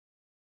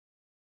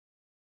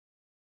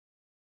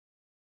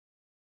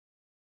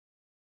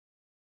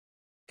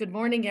Good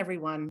morning,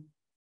 everyone.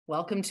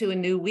 Welcome to a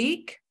new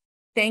week.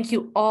 Thank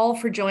you all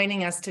for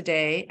joining us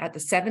today at the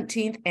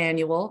 17th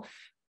Annual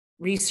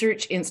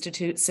Research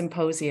Institute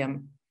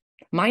Symposium.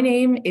 My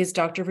name is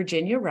Dr.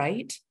 Virginia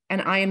Wright,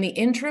 and I am the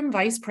Interim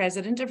Vice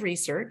President of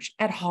Research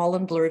at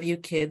Holland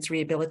Bloorview Kids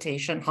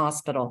Rehabilitation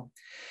Hospital.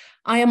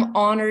 I am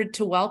honored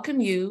to welcome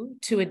you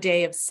to a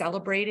day of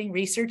celebrating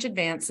research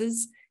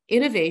advances,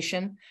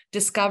 innovation,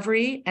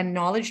 discovery, and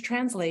knowledge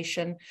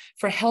translation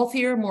for a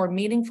healthier, more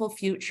meaningful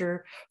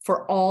future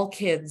for all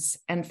kids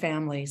and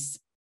families.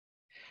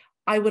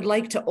 I would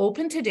like to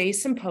open today's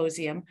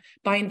symposium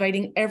by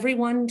inviting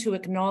everyone to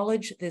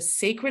acknowledge this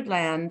sacred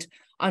land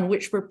on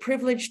which we're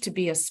privileged to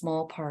be a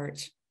small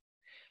part.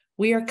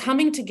 We are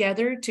coming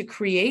together to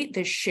create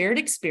this shared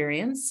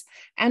experience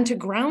and to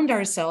ground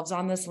ourselves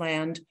on this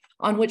land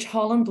on which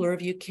Holland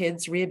Bloorview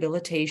Kids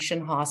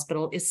Rehabilitation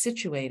Hospital is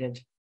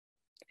situated.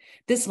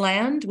 This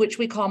land, which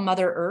we call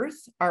Mother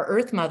Earth, our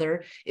Earth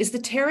Mother, is the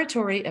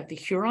territory of the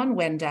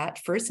Huron-Wendat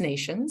First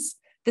Nations,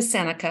 the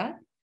Seneca,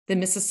 the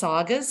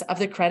Mississaugas of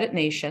the Credit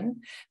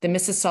Nation, the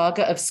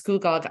Mississauga of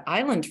Scugog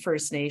Island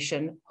First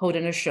Nation,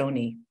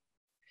 Haudenosaunee.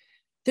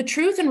 The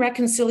Truth and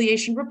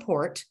Reconciliation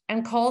Report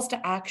and calls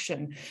to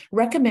action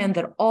recommend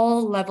that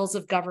all levels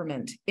of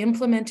government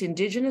implement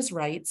Indigenous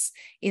rights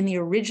in the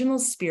original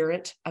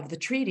spirit of the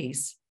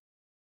treaties.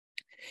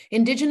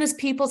 Indigenous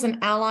peoples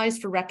and allies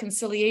for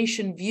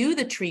reconciliation view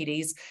the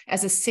treaties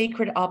as a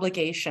sacred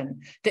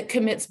obligation that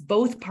commits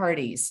both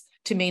parties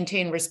to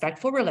maintain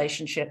respectful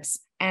relationships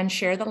and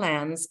share the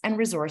lands and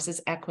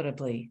resources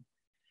equitably.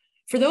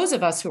 For those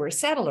of us who are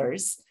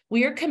settlers,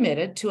 we are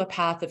committed to a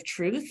path of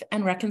truth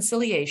and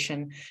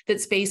reconciliation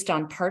that's based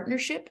on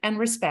partnership and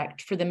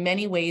respect for the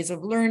many ways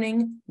of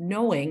learning,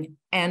 knowing,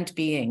 and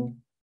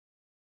being.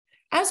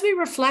 As we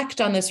reflect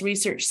on this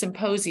research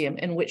symposium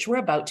in which we're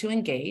about to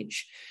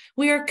engage,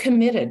 we are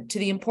committed to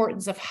the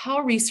importance of how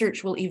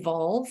research will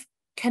evolve,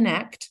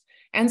 connect,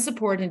 and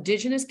support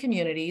Indigenous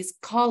communities,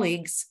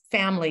 colleagues,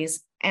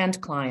 families, and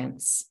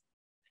clients.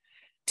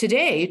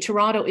 Today,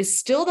 Toronto is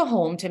still the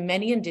home to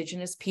many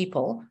Indigenous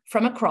people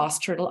from across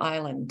Turtle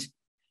Island.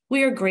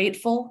 We are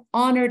grateful,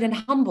 honored, and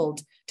humbled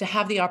to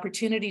have the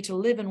opportunity to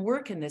live and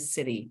work in this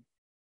city,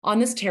 on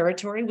this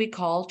territory we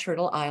call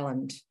Turtle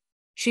Island.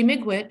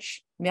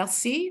 Shimigwich,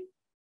 merci,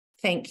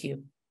 thank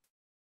you.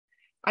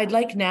 I'd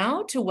like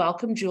now to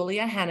welcome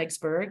Julia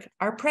Hanigsberg,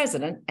 our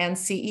President and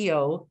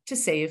CEO, to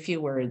say a few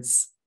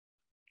words.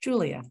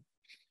 Julia.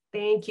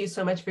 Thank you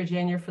so much,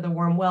 Virginia, for the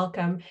warm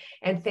welcome.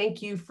 And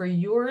thank you for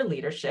your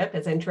leadership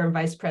as Interim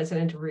Vice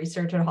President of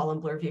Research at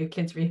Holland Bloorview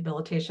Kids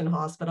Rehabilitation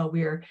Hospital.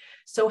 We are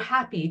so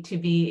happy to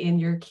be in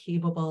your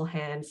capable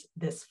hands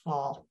this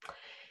fall.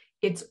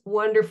 It's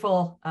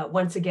wonderful,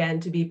 once again,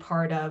 to be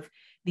part of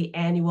the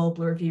annual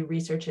Bloorview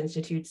Research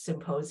Institute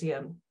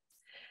Symposium.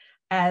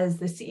 As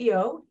the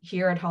CEO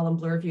here at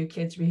Holland Bloorview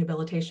Kids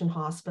Rehabilitation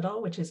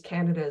Hospital, which is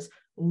Canada's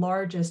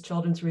largest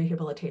children's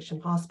rehabilitation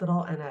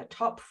hospital and a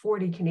top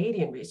 40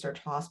 Canadian research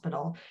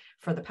hospital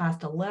for the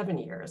past 11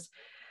 years,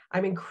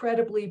 I'm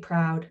incredibly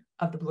proud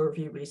of the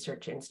Bloorview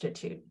Research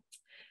Institute.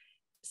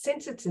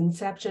 Since its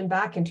inception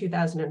back in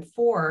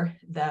 2004,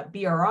 the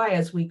BRI,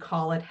 as we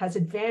call it, has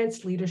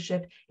advanced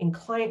leadership in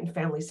client and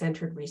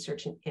family-centered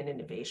research and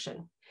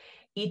innovation.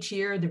 Each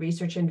year, the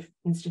Research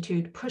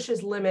Institute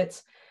pushes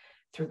limits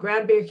through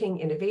groundbreaking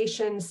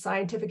innovation,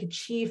 scientific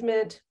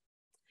achievement,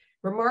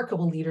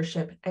 remarkable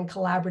leadership, and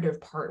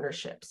collaborative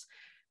partnerships.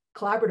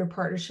 Collaborative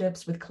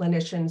partnerships with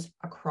clinicians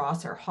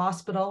across our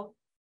hospital,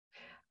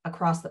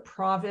 across the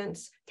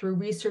province, through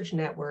research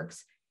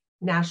networks,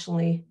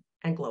 nationally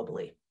and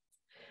globally.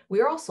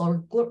 We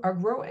also are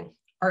growing.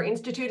 Our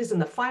institute is in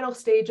the final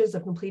stages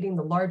of completing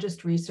the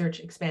largest research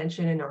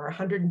expansion in our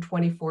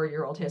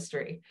 124-year-old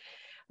history.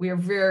 We are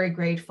very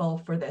grateful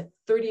for the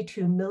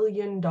 $32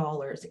 million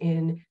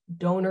in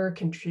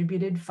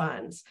donor-contributed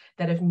funds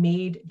that have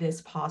made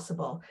this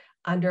possible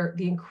under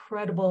the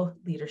incredible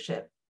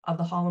leadership of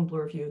the Holland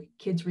Bloorview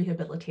Kids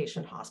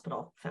Rehabilitation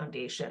Hospital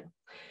Foundation.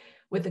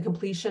 With the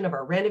completion of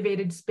our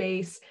renovated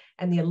space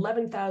and the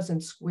 11,000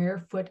 square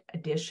foot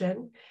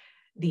addition,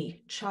 the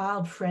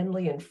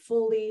child-friendly and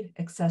fully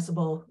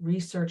accessible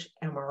research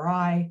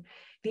MRI,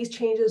 these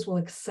changes will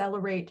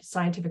accelerate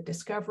scientific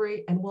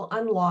discovery and will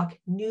unlock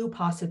new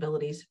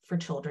possibilities for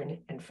children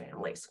and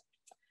families.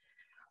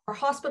 Our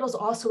hospital is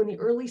also in the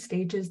early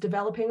stages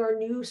developing our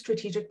new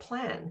strategic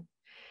plan.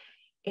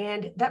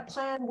 And that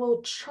plan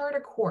will chart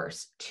a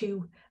course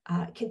to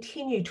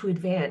continue to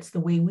advance the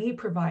way we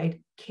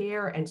provide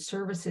care and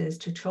services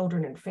to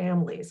children and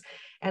families.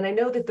 And I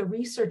know that the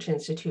Research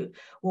Institute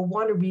will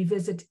want to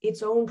revisit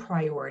its own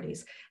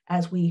priorities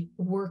as we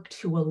work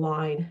to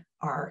align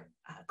our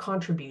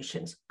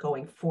contributions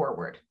going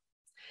forward.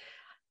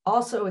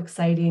 Also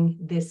exciting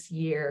this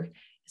year,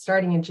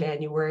 starting in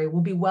January,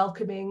 we'll be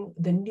welcoming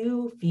the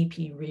new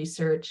VP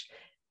Research,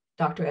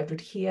 Dr.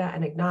 Evdokia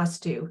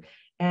Anagnostou.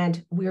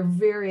 And we're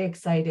very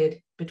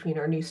excited between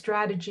our new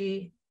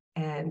strategy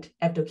and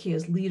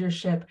Evdokia's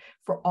leadership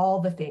for all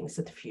the things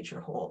that the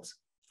future holds.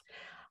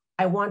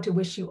 I want to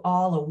wish you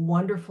all a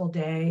wonderful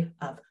day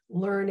of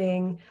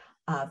learning,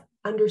 of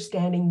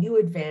understanding new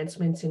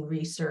advancements in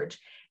research,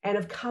 and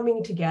of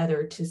coming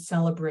together to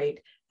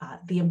celebrate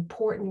the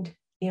important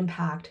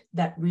impact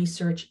that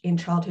research in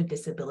childhood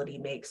disability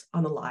makes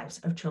on the lives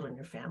of children and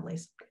their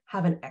families.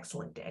 Have an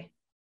excellent day.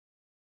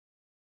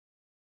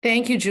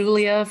 Thank you,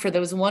 Julia, for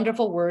those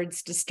wonderful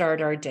words to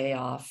start our day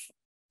off.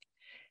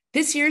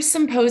 This year's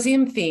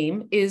symposium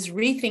theme is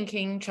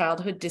Rethinking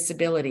Childhood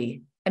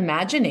Disability: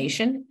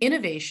 Imagination,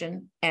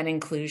 Innovation, and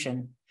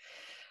Inclusion.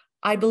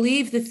 I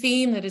believe the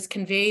theme that is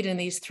conveyed in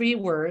these three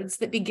words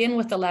that begin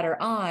with the letter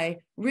I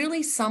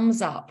really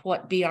sums up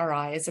what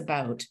BRI is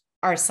about.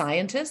 Our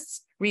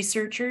scientists,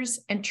 researchers,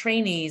 and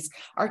trainees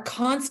are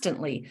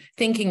constantly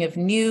thinking of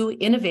new,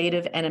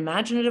 innovative, and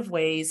imaginative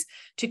ways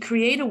to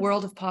create a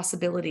world of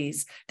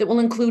possibilities that will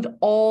include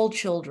all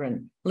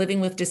children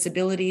living with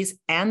disabilities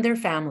and their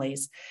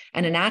families,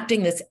 and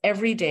enacting this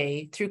every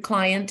day through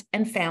client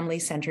and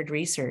family-centered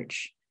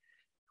research.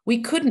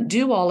 We couldn't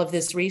do all of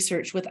this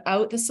research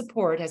without the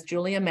support, as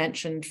Julia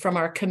mentioned, from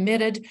our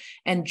committed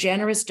and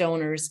generous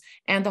donors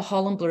and the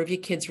Holland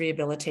Bloorview Kids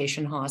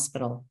Rehabilitation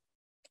Hospital.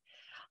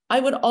 I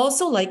would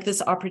also like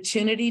this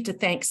opportunity to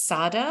thank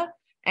SADA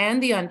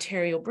and the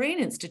Ontario Brain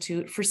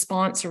Institute for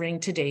sponsoring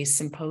today's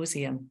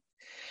symposium.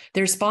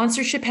 Their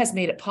sponsorship has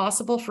made it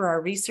possible for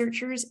our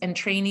researchers and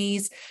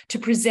trainees to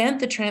present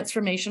the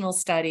transformational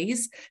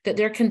studies that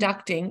they're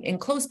conducting in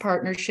close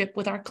partnership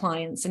with our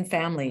clients and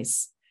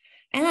families.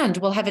 And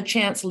we'll have a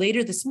chance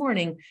later this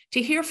morning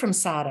to hear from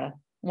SADA,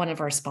 one of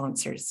our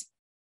sponsors.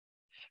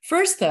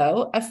 First,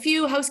 though, a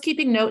few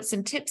housekeeping notes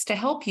and tips to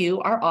help you,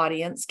 our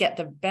audience, get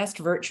the best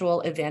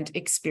virtual event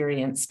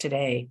experience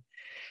today.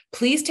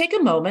 Please take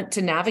a moment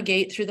to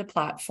navigate through the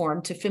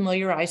platform to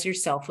familiarize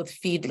yourself with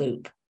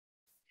FeedLoop.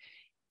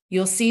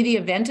 You'll see the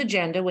event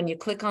agenda when you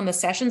click on the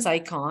sessions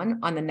icon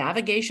on the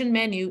navigation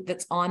menu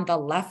that's on the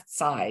left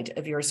side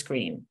of your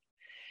screen.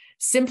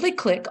 Simply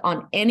click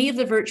on any of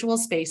the virtual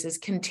spaces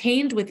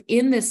contained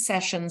within this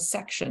sessions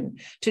section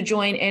to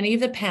join any of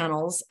the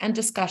panels and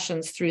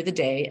discussions through the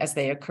day as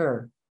they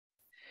occur.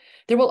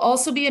 There will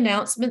also be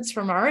announcements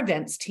from our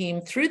events team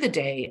through the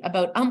day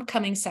about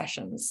upcoming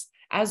sessions,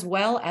 as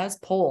well as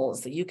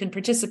polls that you can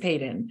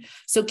participate in.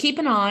 So keep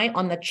an eye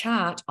on the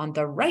chat on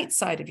the right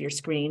side of your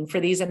screen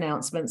for these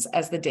announcements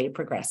as the day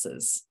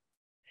progresses.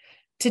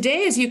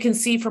 Today, as you can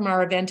see from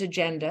our event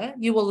agenda,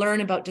 you will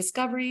learn about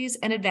discoveries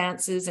and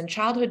advances in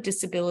childhood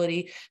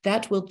disability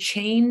that will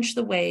change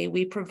the way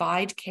we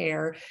provide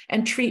care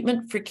and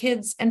treatment for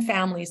kids and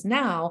families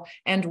now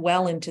and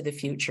well into the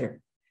future.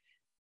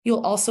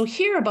 You'll also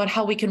hear about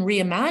how we can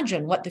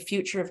reimagine what the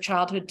future of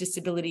childhood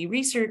disability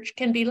research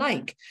can be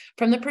like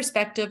from the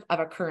perspective of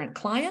a current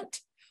client,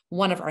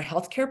 one of our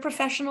healthcare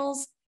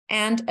professionals,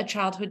 and a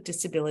childhood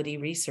disability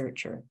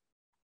researcher.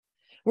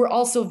 We're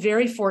also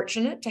very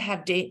fortunate to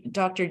have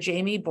Dr.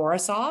 Jamie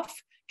Borisoff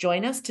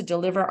join us to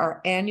deliver our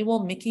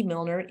annual Mickey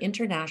Milner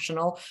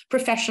International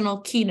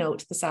Professional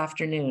Keynote this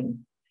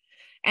afternoon.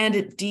 And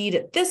indeed,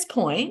 at this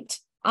point,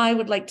 I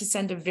would like to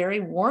send a very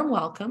warm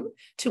welcome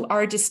to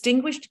our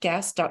distinguished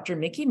guest, Dr.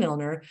 Mickey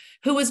Milner,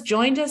 who has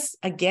joined us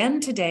again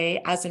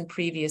today as in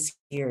previous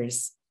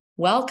years.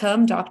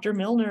 Welcome, Dr.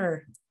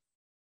 Milner.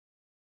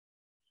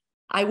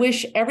 I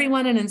wish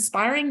everyone an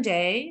inspiring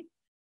day,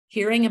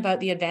 hearing about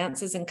the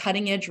advances in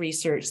cutting-edge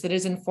research that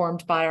is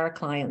informed by our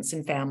clients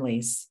and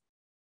families.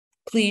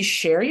 Please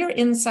share your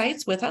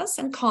insights with us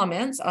and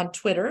comments on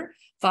Twitter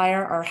via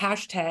our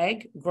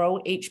hashtag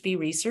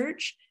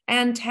GrowHBResearch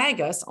and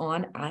tag us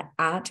on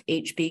at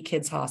HB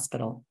Kids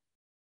Hospital.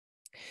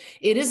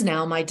 It is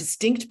now my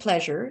distinct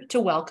pleasure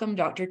to welcome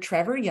Dr.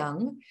 Trevor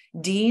Young,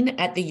 Dean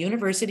at the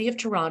University of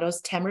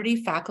Toronto's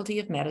Temerty Faculty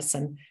of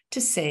Medicine,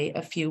 to say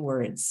a few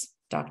words.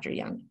 Dr.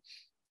 Young.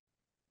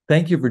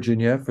 Thank you,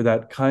 Virginia, for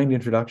that kind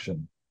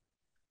introduction.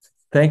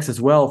 Thanks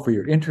as well for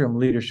your interim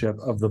leadership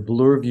of the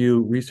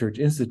Bloorview Research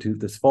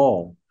Institute this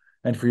fall,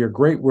 and for your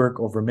great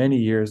work over many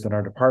years in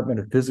our Department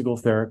of Physical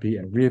Therapy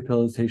and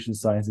Rehabilitation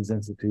Sciences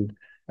Institute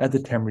at the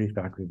Temerty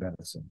Faculty of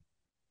Medicine.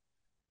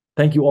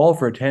 Thank you all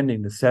for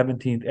attending the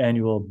 17th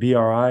Annual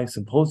BRI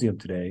Symposium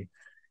today.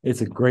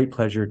 It's a great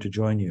pleasure to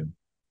join you.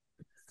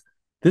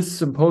 This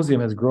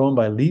symposium has grown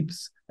by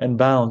leaps and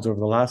bounds over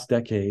the last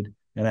decade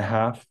and a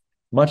half,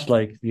 much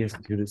like the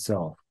Institute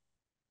itself.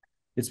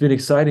 It's been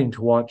exciting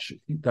to watch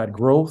that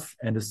growth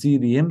and to see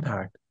the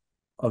impact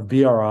of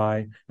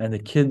BRI and the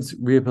Kids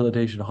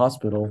Rehabilitation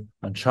Hospital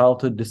on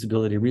childhood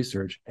disability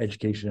research,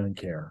 education, and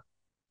care.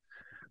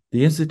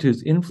 The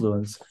Institute's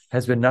influence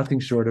has been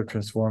nothing short of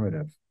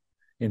transformative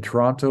in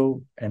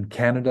Toronto and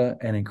Canada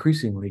and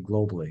increasingly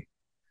globally.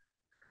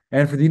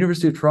 And for the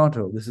University of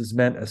Toronto, this has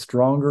meant a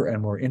stronger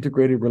and more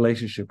integrated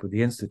relationship with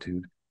the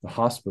Institute, the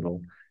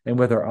hospital, and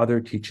with our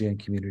other teaching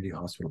and community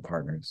hospital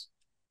partners.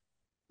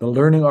 The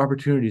learning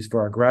opportunities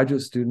for our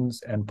graduate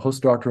students and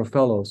postdoctoral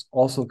fellows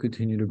also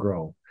continue to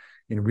grow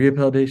in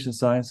rehabilitation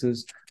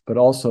sciences, but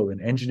also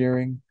in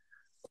engineering,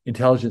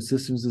 intelligent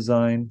systems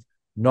design,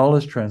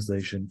 knowledge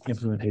translation,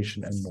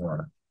 implementation, and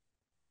more.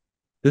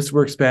 This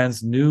work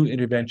spans new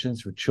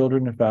interventions for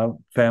children and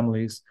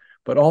families,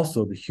 but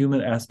also the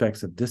human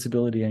aspects of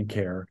disability and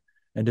care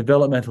and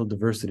developmental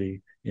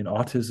diversity in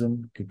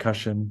autism,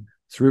 concussion,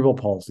 cerebral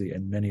palsy,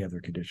 and many other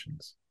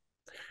conditions.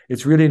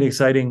 It's really an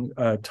exciting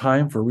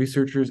time for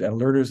researchers and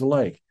learners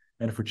alike,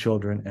 and for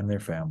children and their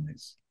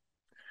families.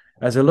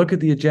 As I look at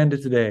the agenda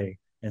today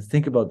and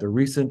think about the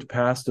recent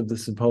past of the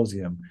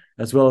symposium,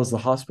 as well as the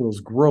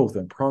hospital's growth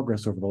and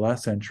progress over the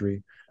last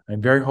century,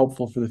 I'm very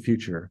hopeful for the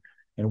future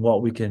and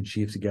what we can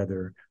achieve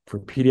together for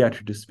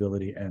pediatric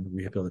disability and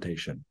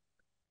rehabilitation.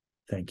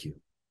 Thank you.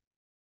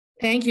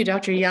 Thank you,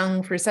 Dr.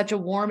 Young, for such a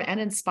warm and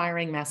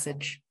inspiring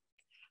message.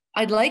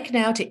 I'd like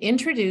now to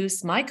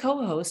introduce my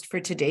co-host for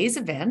today's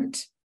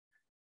event,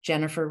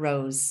 Jennifer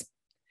Rose.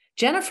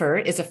 Jennifer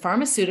is a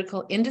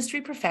pharmaceutical industry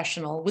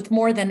professional with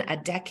more than a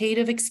decade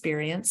of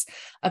experience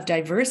of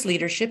diverse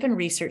leadership and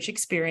research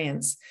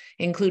experience,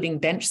 including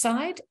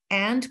benchside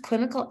and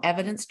clinical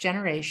evidence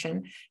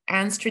generation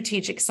and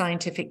strategic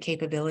scientific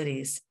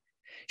capabilities.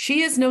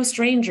 She is no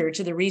stranger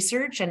to the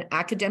research and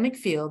academic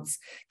fields,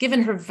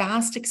 given her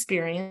vast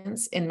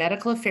experience in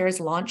medical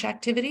affairs launch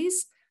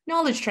activities,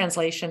 knowledge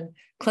translation,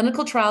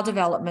 clinical trial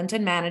development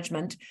and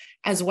management,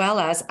 as well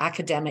as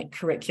academic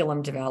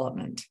curriculum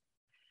development.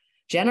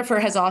 Jennifer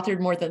has authored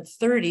more than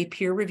 30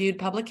 peer-reviewed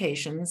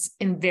publications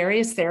in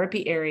various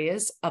therapy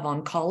areas of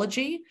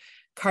oncology,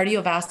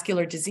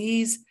 cardiovascular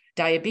disease,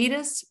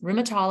 diabetes,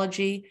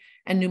 rheumatology,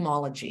 and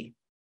pneumology.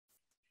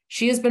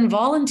 She has been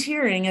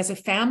volunteering as a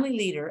family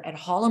leader at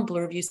Holland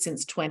Bloorview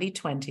since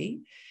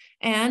 2020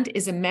 and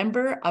is a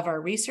member of our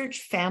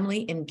Research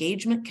Family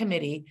Engagement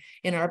Committee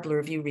in our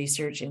Bloorview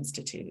Research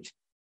Institute.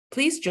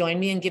 Please join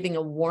me in giving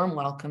a warm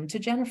welcome to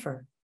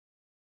Jennifer.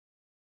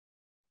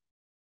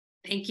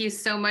 Thank you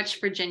so much,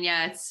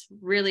 Virginia. It's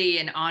really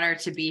an honor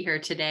to be here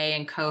today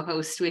and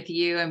co-host with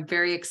you. I'm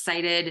very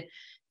excited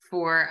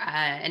for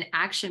an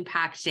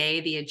action-packed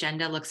day. The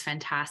agenda looks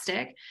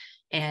fantastic.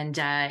 And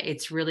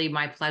it's really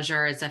my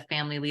pleasure as a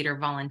family leader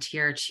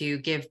volunteer to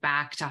give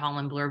back to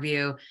Holland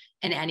Bloorview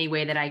in any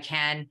way that I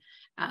can.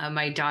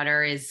 My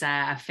daughter is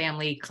a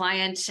family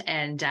client,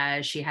 and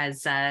she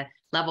has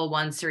level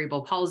 1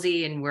 cerebral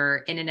palsy, and we're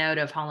in and out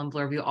of Holland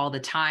Bloorview all the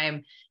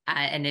time.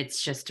 And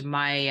it's just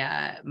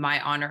my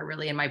honor,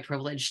 really, and my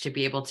privilege to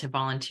be able to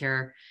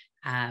volunteer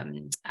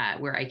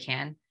where I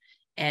can.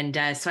 And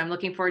so I'm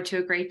looking forward to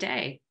a great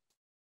day.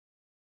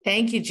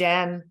 Thank you,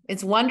 Jen.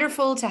 It's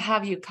wonderful to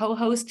have you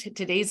co-host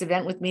today's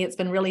event with me. It's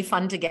been really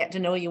fun to get to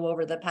know you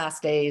over the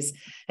past days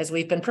as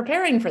we've been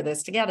preparing for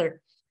this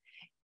together.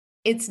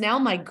 It's now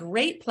my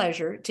great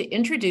pleasure to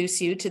introduce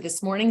you to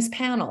this morning's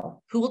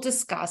panel, who will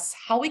discuss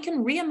how we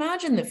can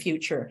reimagine the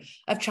future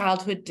of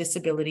childhood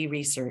disability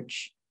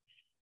research.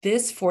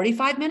 This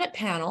 45-minute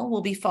panel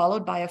will be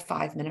followed by a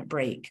 5-minute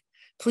break.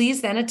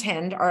 Please then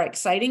attend our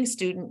exciting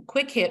student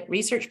quick hit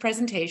research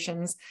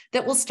presentations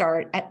that will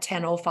start at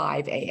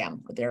 10:05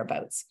 a.m. or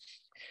thereabouts.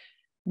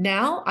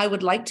 Now, I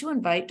would like to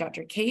invite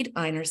Dr. Kate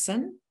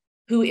Einerson,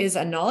 who is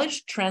a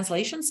knowledge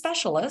translation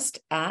specialist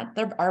at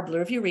our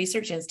Bloorview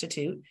Research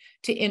Institute,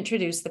 to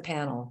introduce the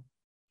panel.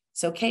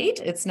 So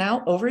Kate, it's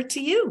now over to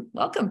you.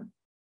 Welcome.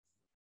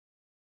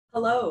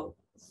 Hello.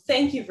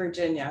 Thank you,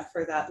 Virginia,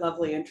 for that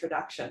lovely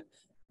introduction.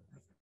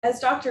 As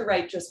Dr.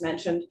 Wright just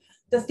mentioned,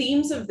 the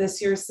themes of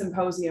this year's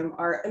symposium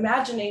are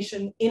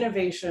imagination,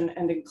 innovation,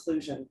 and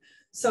inclusion.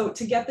 So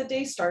to get the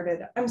day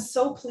started, I'm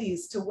so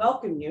pleased to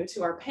welcome you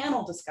to our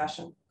panel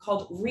discussion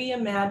called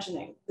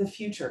Reimagining the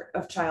Future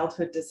of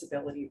Childhood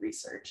Disability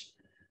Research.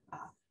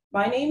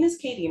 My name is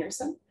Kate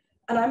Einerson,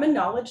 and I'm a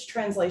knowledge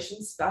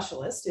translation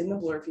specialist in the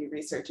Bloorview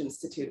Research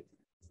Institute.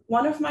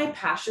 One of my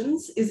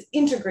passions is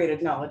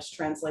integrated knowledge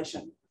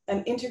translation.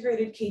 An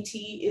integrated KT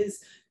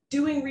is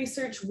doing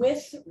research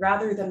with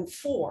rather than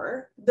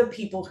for the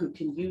people who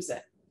can use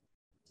it.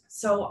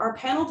 So our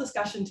panel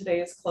discussion today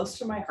is close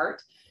to my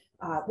heart.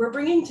 We're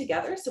bringing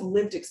together some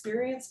lived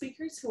experience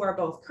speakers who are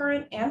both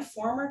current and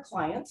former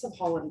clients of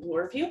Holland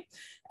Bloorview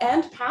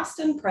and past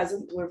and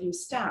present Bloorview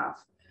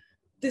staff.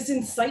 This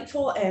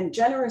insightful and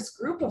generous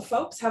group of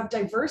folks have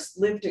diverse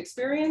lived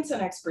experience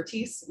and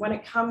expertise when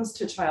it comes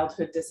to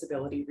childhood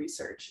disability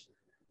research.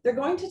 They're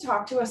going to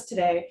talk to us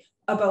today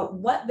about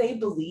what they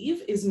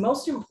believe is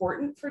most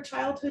important for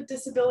childhood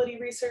disability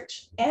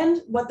research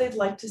and what they'd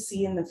like to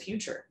see in the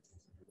future.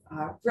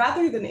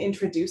 Rather than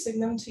introducing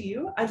them to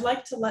you, I'd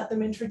like to let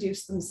them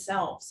introduce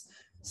themselves.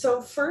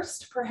 So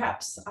first,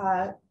 perhaps,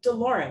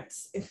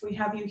 DeLawrence, if we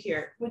have you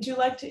here, would you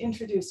like to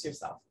introduce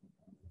yourself?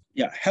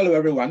 Yeah, hello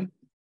everyone.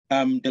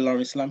 I'm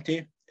DeLawrence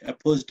Lamte, a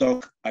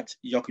postdoc at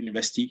York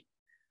University,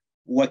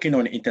 working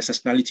on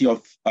intersectionality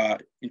of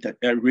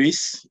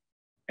race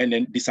and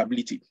then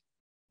disability.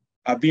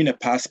 I've been a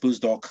past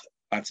postdoc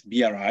at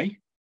BRI,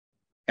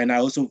 and I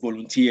also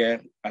volunteer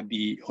at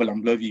the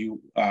Holland Bloorview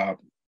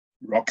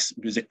Rocks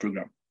music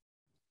program.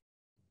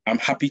 I'm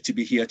happy to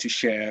be here to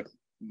share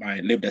my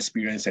lived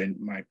experience and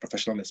my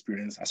professional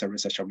experience as a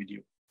researcher with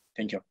you.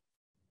 Thank you.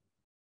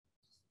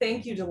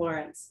 Thank you,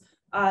 DeLawrence.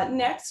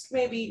 Next,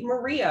 maybe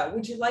Maria,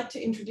 would you like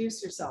to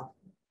introduce yourself?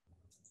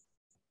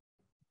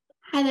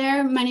 Hi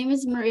there, my name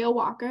is Maria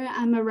Walker.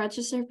 I'm a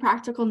registered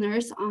practical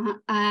nurse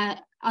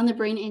on the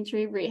brain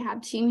injury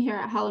rehab team here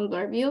at Holland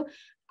Bloorview.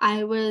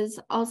 I was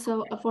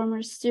also a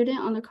former student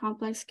on the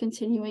complex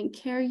continuing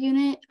care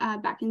unit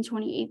back in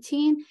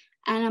 2018,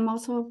 and I'm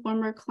also a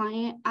former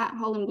client at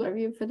Holland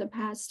Bloorview for the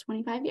past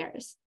 25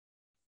 years.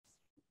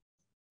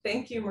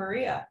 Thank you,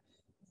 Maria.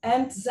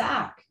 And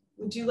Zach,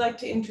 would you like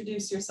to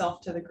introduce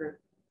yourself to the group?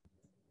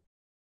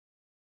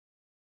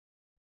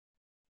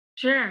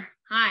 Sure.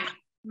 Hi,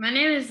 my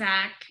name is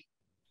Zach.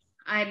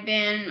 I've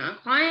been a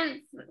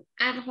client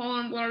at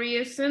Holland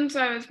Bloorview since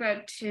I was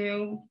about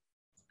 2.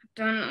 I've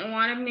done a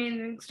lot of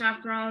amazing stuff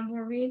for Holland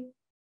Bloorview.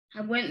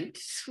 I went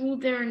to school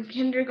there in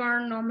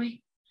kindergarten. All my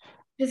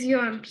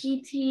physio and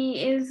PT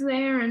is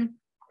there, and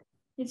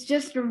it's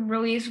just a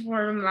really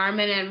supportive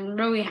environment, and I'm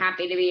really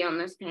happy to be on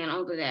this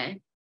panel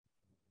today.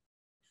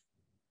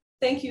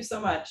 Thank you so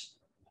much.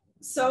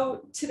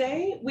 So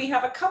today we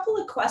have a couple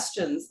of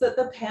questions that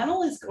the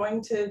panel is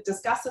going to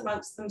discuss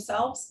amongst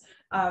themselves.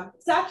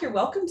 Zach, you're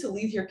welcome to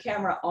leave your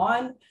camera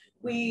on.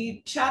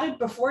 We chatted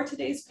before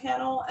today's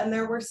panel, and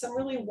there were some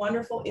really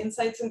wonderful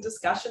insights and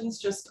discussions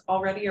just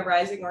already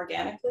arising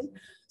organically.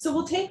 So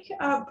we'll take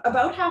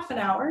about half an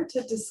hour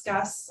to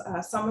discuss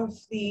some of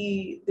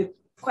the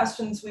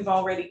questions we've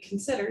already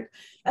considered,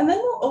 and then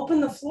we'll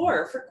open the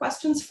floor for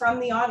questions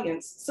from the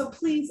audience. So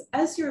please,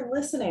 as you're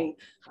listening,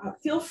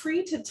 feel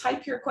free to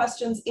type your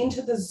questions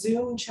into the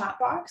Zoom chat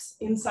box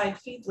inside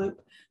FeedLoop,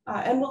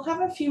 and we'll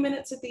have a few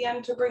minutes at the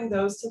end to bring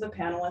those to the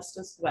panelists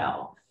as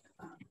well.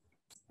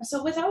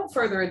 So without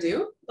further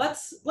ado,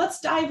 let's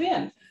dive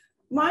in.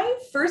 My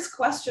first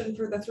question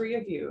for the three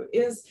of you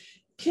is,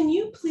 can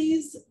you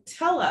please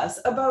tell us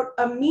about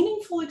a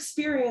meaningful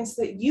experience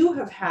that you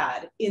have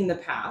had in the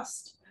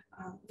past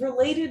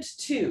related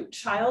to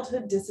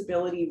childhood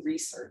disability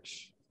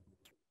research?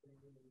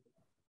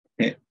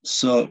 Okay,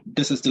 so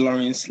this is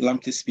Delawrence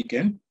Lamptey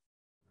speaking.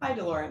 Hi,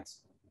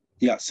 Delawrence.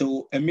 Yeah,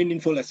 so a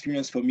meaningful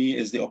experience for me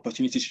is the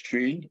opportunity to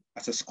train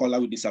as a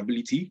scholar with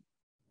disability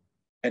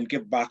and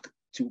give back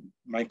to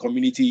my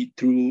community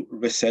through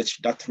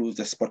research that throws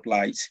the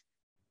spotlight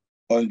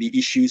on the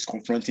issues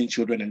confronting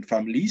children and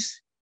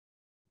families,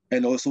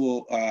 and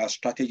also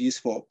strategies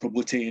for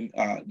promoting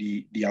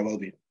their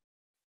well-being.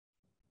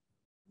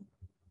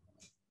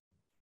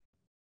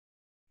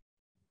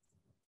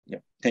 Yeah,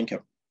 thank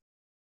you.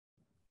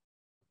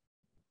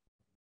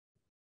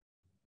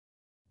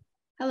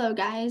 Hello,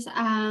 guys.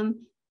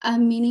 A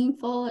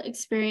meaningful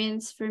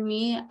experience for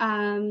me.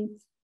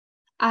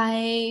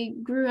 I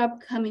grew up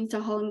coming to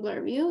Holland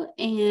Bloorview,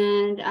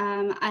 and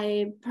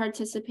I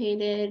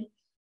participated.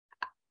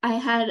 I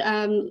had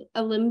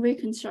a limb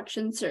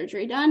reconstruction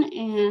surgery done,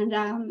 and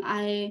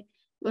I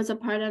was a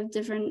part of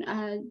different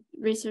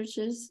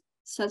researches,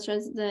 such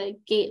as the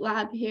GATE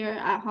lab here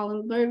at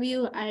Holland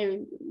Bloorview.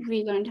 I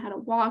relearned how to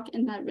walk,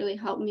 and that really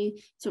helped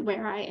me to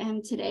where I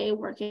am today,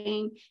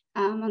 working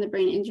on the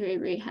brain injury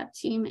rehab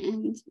team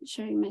and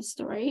sharing my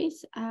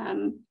stories.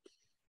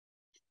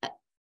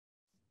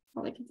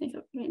 All I can think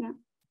of right now.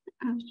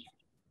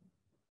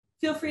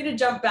 Feel free to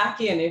jump back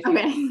in if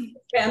you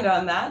expand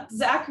on that.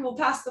 Zach, we'll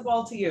pass the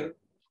ball to you.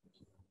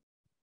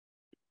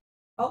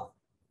 Oh,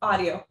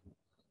 audio.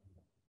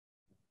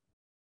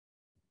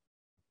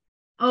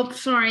 Oh,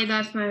 sorry,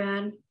 that's my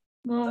bad.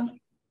 Well,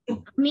 a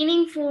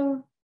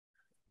meaningful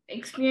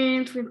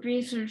experience with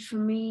research for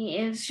me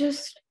is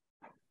just,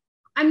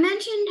 I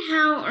mentioned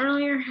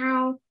earlier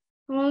how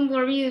Holland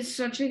Bloorview is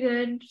such a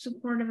good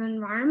supportive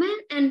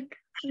environment, and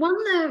one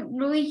of the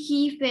really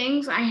key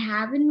things I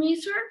have in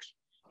research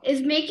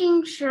is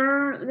making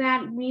sure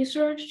that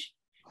research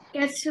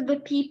gets to the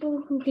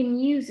people who can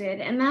use it.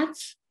 And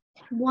that's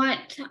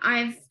what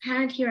I've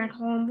had here at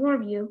Holland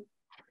Bloorview.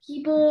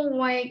 People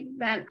like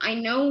that I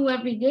know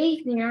every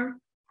day there,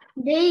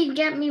 they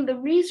get me the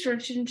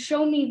research and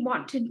show me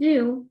what to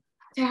do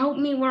to help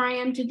me where I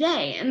am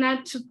today. And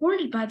that's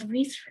supported by the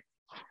research.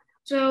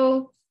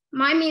 So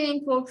my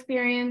meaningful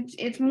experience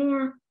is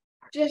more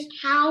just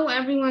how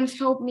everyone's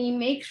helped me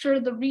make sure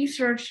the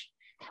research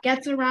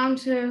gets around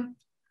to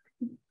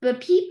the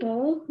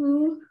people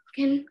who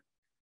can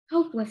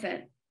help with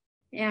it.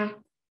 Yeah.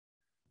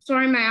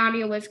 Sorry, my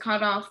audio was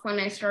cut off when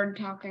I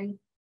started talking.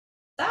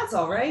 That's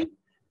all right.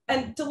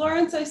 And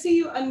Delawrence, I see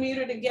you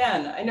unmuted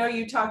again. I know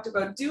you talked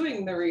about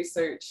doing the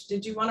research.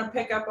 Did you want to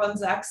pick up on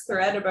Zach's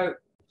thread about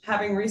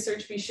having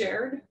research be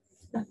shared?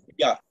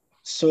 Yeah,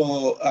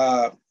 so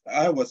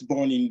I was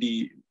born in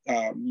the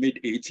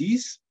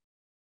mid-80s.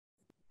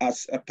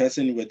 As a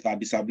person with a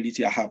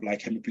disability, I have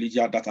like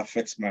hemiplegia that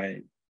affects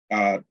my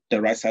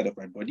the right side of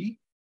my body.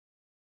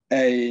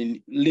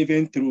 And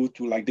living through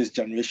to like this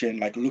generation,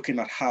 like looking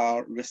at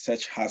how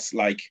research has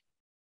like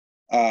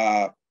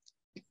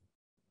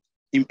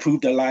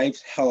improved the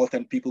lives, health,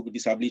 and people with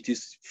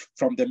disabilities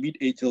from the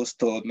mid-80s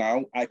till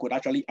now, I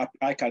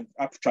can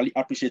actually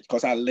appreciate,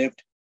 because I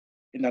lived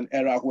in an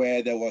era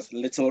where there was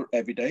little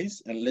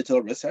evidence and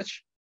little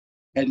research.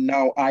 And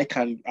now I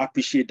can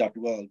appreciate that,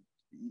 well,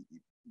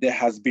 there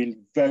has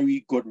been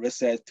very good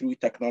research through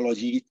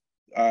technology,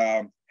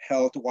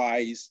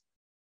 health-wise,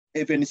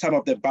 even some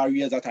of the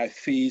barriers that I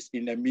faced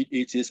in the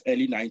mid-80s,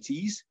 early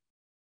 90s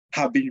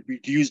have been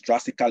reduced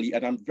drastically.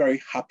 And I'm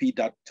very happy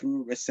that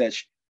through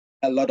research,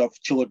 a lot of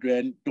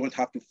children don't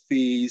have to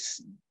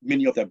face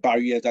many of the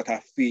barriers that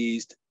I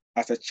faced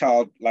as a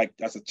child, with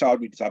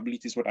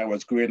disabilities when I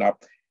was growing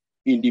up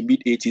in the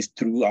mid-80s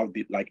throughout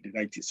the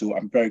 90s. So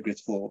I'm very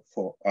grateful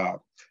for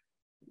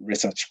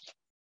research.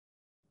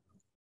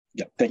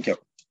 Yeah, thank you.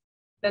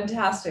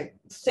 Fantastic.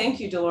 Thank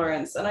you,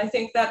 DeLawrence. And I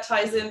think that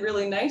ties in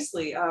really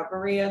nicely,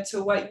 Maria,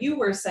 to what you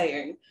were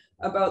saying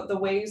about the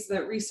ways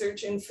that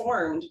research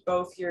informed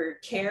both your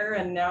care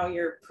and now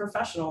your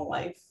professional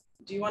life.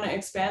 Do you want to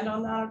expand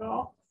on that at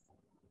all?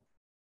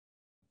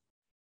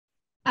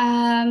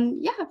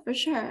 Yeah, for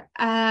sure.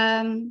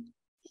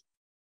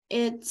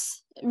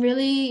 It's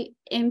really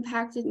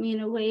impacted me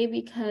in a way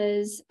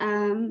because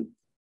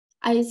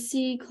I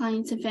see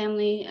clients and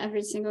family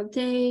every single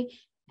day,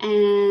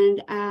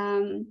 and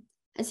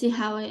I see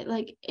how it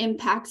like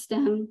impacts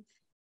them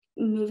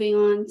moving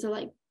on to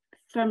like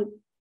from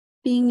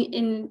being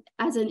in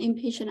as an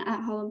inpatient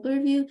at Holland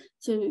Bloorview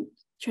to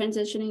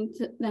transitioning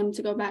to them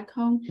to go back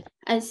home.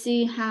 I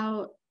see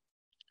how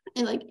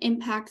it like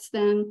impacts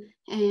them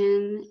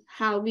and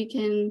how we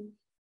can,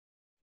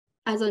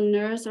 as a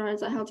nurse or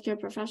as a healthcare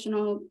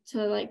professional,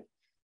 to like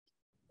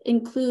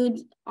include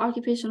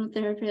occupational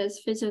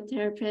therapists,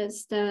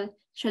 physiotherapists, to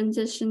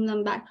transition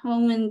them back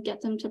home and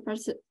get them to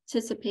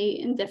participate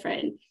in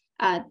different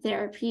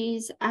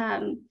therapies.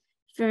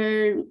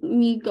 For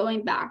me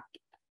going back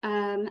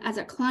as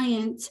a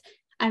client,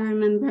 I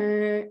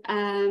remember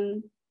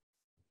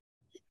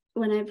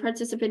when I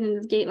participated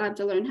in the gait lab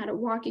to learn how to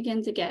walk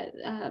again, to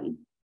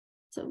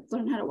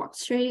learn how to walk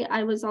straight.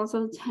 I was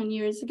also 10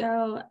 years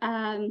ago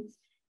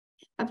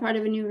a part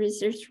of a new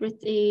research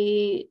with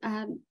a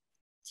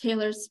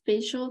Taylor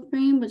spatial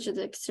frame, which is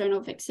an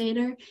external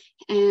fixator,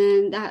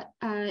 and that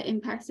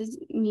impacted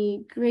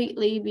me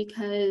greatly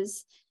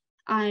because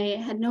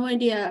I had no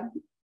idea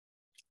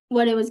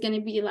what it was going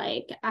to be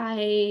like.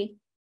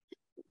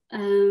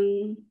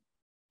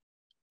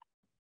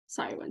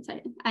 Sorry, one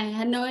second. I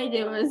had no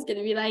idea what it was going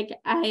to be like.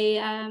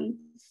 I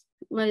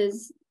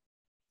was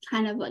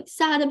kind of like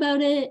sad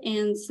about it,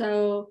 and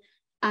so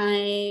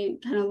I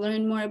kind of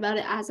learned more about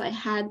it as I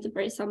had the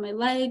brace on my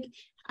leg.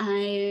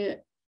 I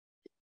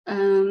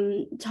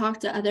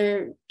talked to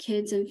other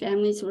kids and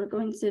families who were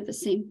going through the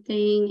same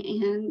thing,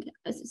 and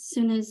as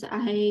soon as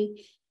I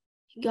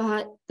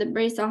got the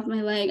brace off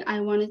my leg,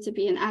 I wanted to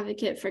be an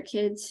advocate for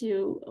kids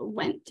who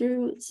went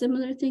through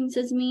similar things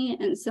as me.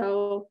 And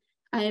so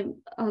I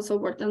also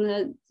worked on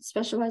the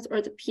specialized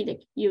orthopedic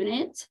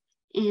unit,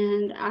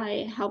 and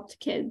I helped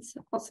kids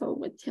also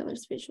with Taylor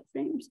spatial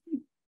frames.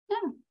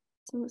 Yeah,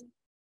 so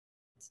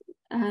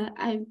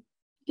I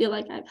feel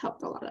like I've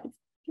helped a lot of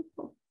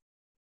people.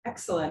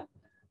 Excellent.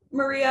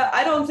 Maria,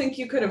 I don't think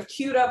you could have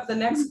queued up the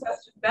next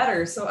question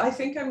better. So I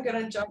think I'm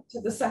going to jump to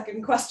the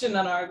second question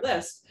on our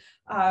list,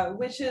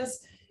 which is,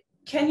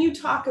 can you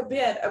talk a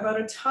bit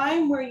about a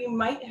time where you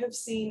might have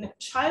seen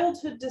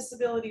childhood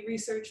disability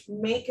research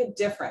make a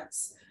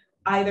difference,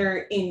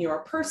 either in your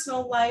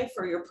personal life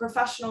or your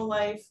professional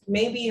life,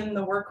 maybe in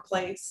the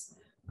workplace?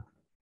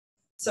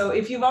 So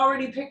if you've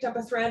already picked up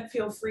a thread,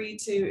 feel free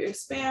to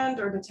expand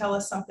or to tell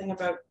us something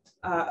about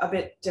a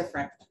bit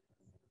different.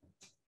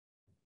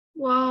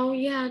 Well,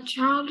 yeah,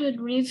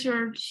 childhood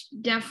research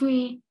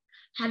definitely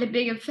had a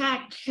big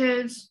effect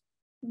because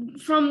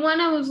from when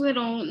I was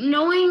little,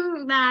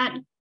 knowing that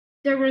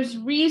there was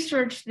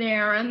research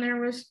there and there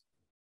was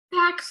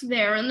facts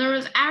there and there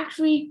was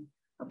actually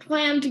a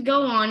plan to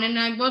go on and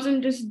I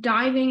wasn't just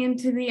diving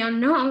into the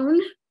unknown,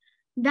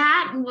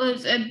 that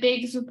was a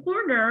big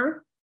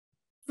supporter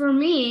for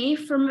me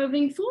for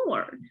moving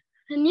forward.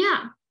 And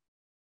yeah,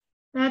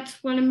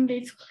 that's what I'm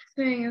basically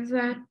saying, is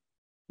that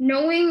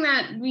knowing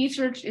that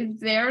research is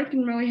there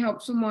can really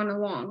help someone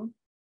along.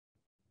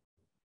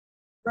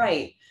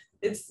 Right.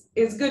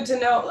 It's good to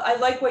know. I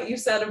like what you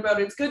said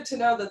about it's good to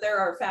know that there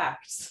are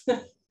facts.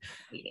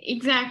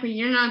 Exactly.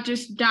 You're not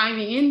just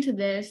diving into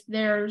this.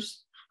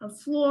 There's a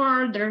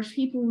floor. There's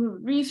people who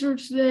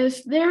research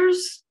this.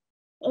 There's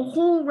a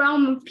whole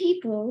realm of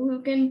people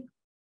who can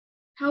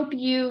help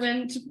you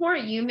and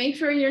support you. Make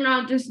sure you're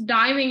not just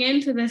diving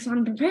into this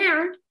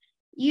unprepared.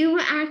 You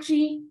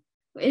actually,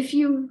 if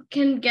you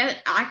can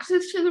get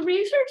access to the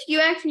research, you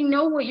actually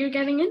know what you're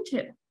getting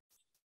into.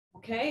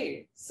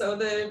 Okay, so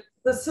the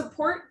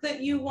support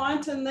that you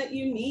want and that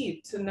you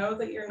need to know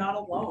that you're not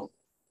alone.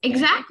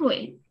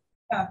 Exactly.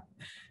 Yeah.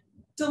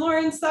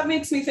 DeLawrence, that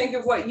makes me think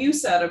of what you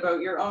said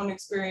about your own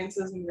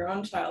experiences in your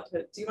own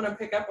childhood. Do you want to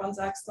pick up on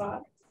Zach's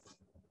thought?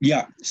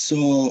 Yeah,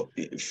 so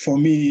for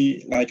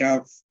me, like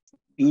I've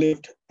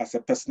lived as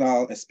a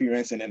personal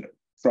experience and then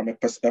from a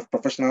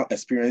professional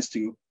experience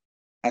too.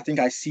 I think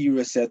I see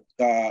research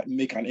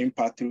make an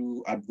impact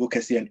through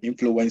advocacy and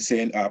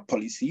influencing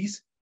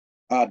policies,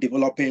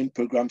 developing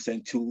programs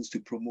and tools to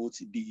promote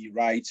the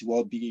rights,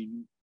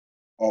 well-being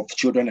of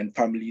children and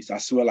families,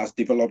 as well as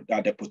develop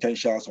the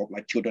potentials of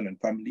like children and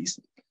families.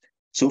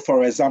 So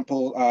for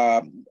example,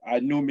 I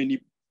know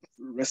many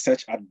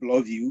research at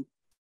Bloorview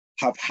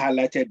have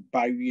highlighted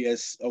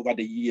barriers over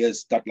the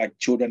years that like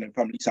children and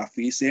families are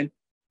facing,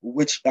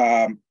 which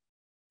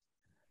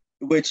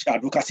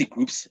advocacy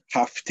groups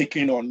have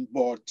taken on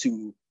board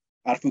to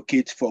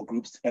advocate for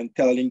groups and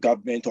telling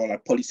government or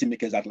like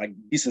policymakers that like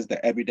this is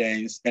the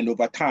evidence. And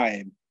over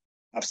time,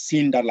 I've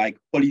seen that like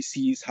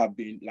policies have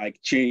been like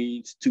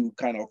changed to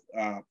kind of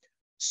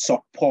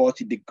support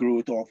the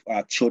growth of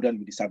children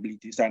with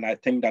disabilities. And I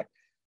think that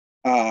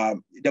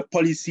the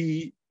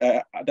policy,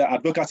 the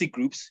advocacy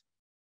groups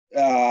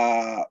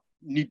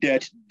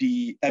needed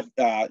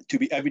to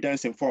be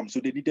evidence informed. So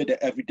they needed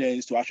the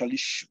evidence to actually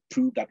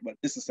prove that well,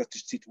 this is a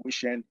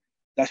situation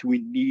that we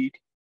need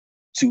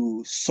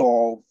to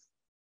solve,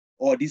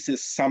 or this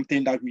is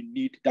something that we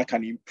need that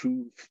can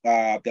improve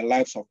the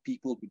lives of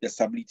people with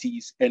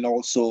disabilities and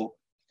also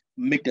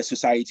make the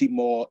society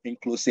more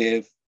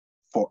inclusive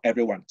for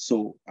everyone.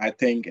 So I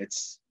think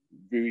it's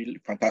really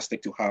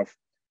fantastic to have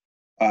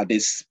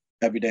this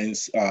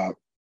evidence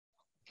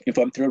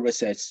informed through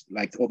research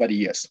like over the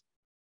years.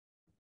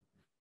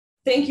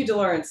 Thank you,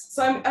 DeLawrence.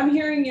 So I'm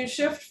hearing you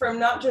shift from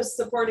not just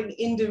supporting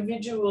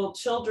individual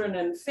children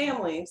and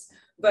families,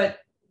 but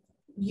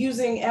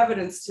using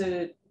evidence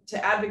to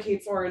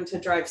advocate for and to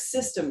drive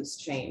systems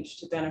change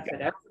to benefit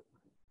everyone.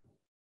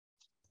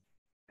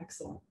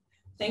 Excellent.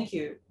 Thank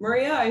you.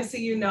 Maria, I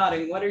see you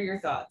nodding. What are your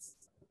thoughts?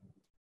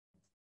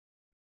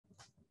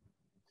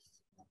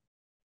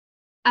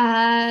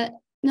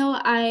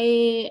 No,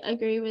 I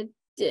agree with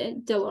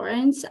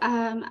DeLawrence.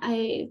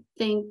 I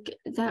think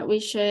that we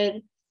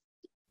should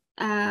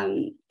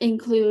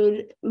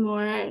include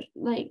more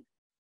like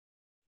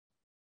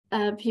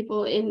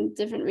people in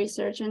different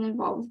research and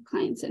involve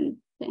clients and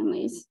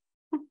families.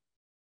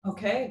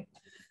 Okay.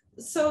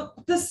 So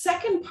the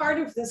second part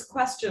of this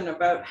question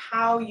about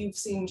how you've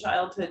seen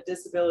childhood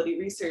disability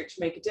research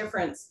make a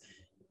difference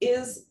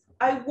is,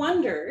 I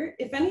wonder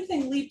if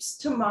anything leaps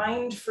to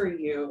mind for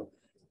you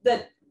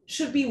that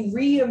should be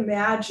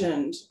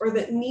reimagined or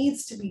that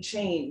needs to be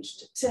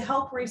changed to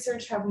help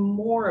research have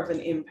more of an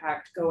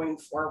impact going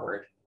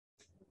forward.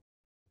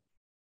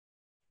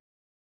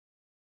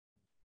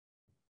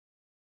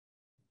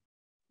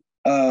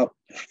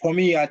 For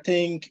me, I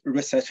think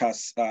research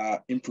has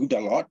improved a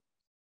lot,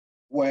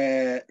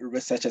 where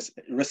researchers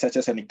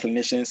and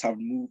clinicians have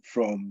moved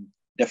from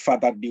the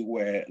fact that they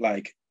were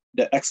like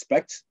the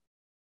experts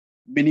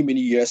many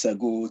years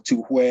ago to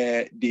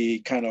where they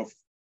kind of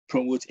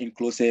promote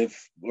inclusive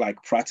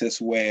like practice,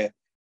 where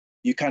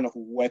you kind of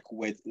work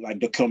with like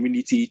the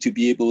community to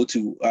be able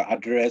to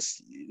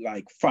address,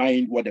 like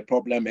find what the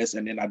problem is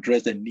and then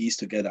address the needs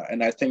together.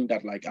 And I think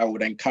that like I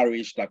would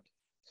encourage that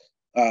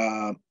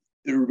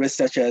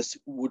researchers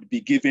would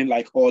be given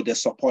like all the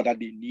support that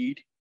they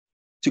need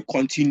to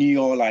continue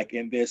like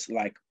in this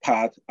like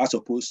path, as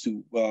opposed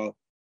to, well,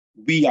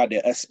 we are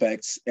the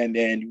experts and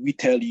then we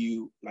tell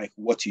you like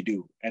what to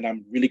do. And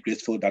I'm really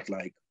grateful that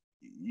like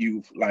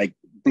you've like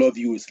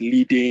Bloorview is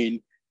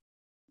leading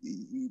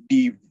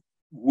the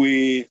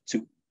way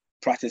to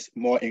practice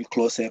more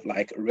inclusive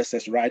like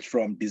research, right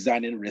from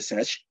designing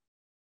research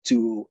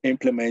to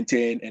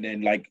implementing and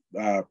then like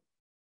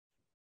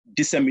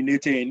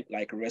disseminating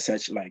like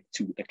research like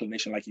to the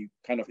clinician. Like you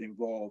kind of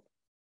involve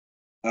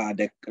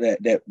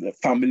the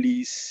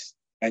families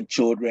and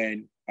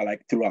children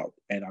like throughout,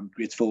 and I'm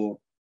grateful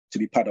to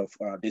be part of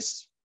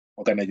this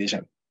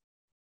organization.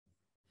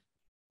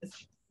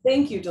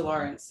 Thank you,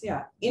 DeLawrence.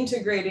 Yeah,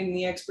 integrating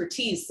the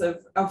expertise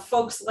of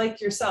folks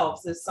like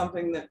yourselves is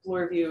something that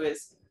Bloorview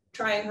is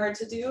trying hard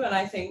to do. And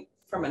I think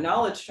from a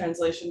knowledge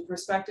translation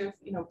perspective,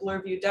 you know,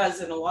 Bloorview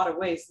does in a lot of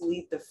ways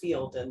lead the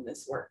field in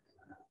this work,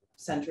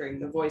 centering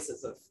the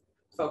voices of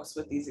folks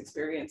with these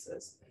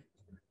experiences.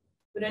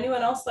 Would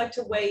anyone else like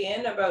to weigh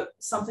in about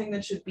something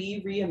that should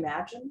be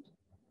reimagined?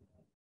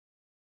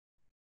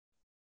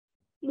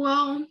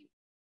 Well,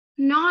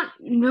 not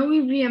really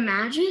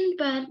reimagined,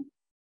 but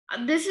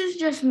this is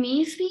just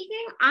me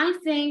speaking. I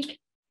think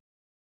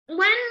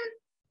when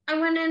I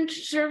went into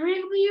survey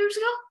a couple years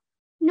ago,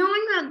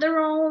 knowing that there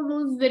are all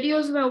those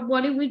videos about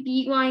what it would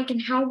be like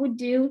and how it would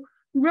do,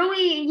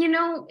 really, you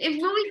know, it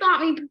really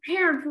got me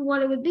prepared for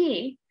what it would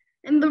be.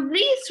 And the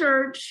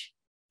research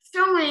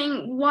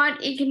showing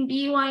what it can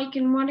be like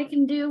and what it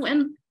can do,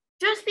 and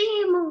just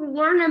being able to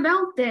learn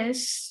about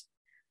this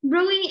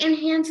really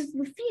enhances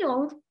the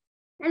field.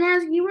 And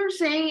as you were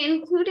saying,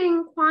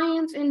 including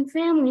clients and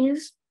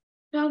families,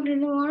 Dr.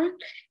 DeLawrence,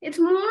 it's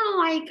more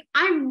like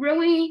I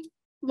really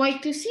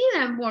like to see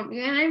that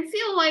Bloorview. And I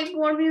feel like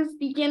Bloorview is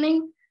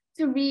beginning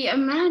to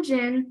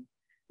reimagine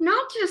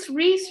not just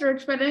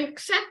research, but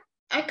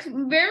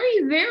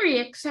very, very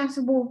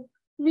accessible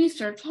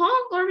research.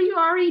 Bloorview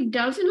already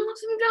does an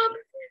awesome job,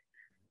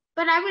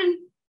 but I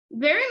would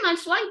very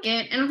much like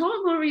it, and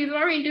Bloorview is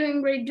already doing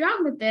a great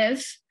job with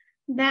this,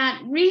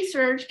 that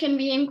research can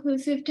be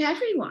inclusive to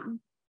everyone.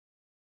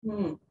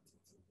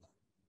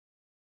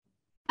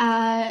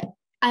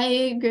 I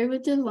agree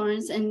with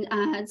DeLawrence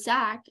and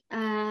Zach.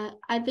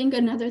 I think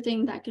another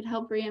thing that could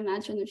help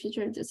reimagine the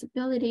future of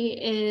disability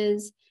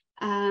is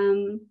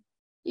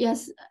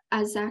yes,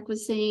 as Zach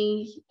was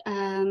saying,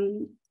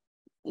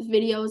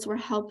 videos were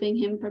helping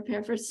him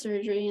prepare for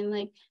surgery, and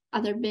like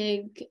other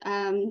big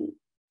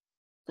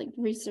like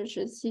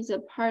researchers he's a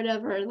part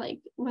of, or like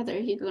whether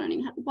he's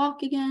learning how to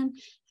walk again.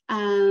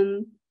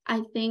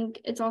 I think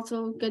it's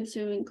also good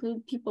to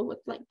include people with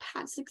like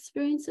past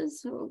experiences.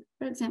 So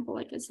for example,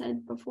 like I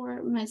said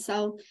before,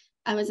 myself,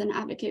 I was an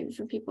advocate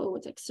for people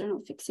with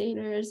external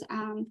fixators.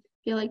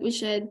 Feel like we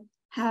should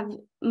have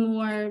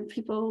more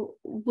people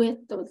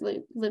with those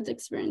lived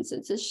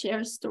experiences to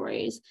share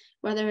stories,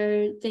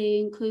 whether they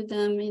include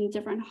them in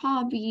different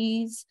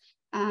hobbies,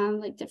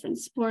 like different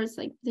sports,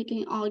 like they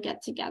can all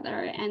get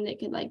together and they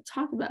could like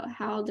talk about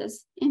how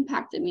this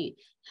impacted me,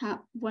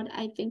 what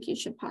I think you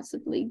should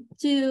possibly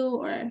do,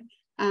 or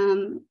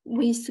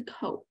ways to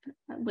cope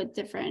with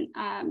different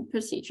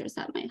procedures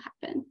that might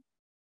happen.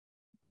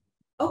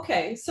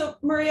 Okay, so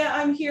Maria,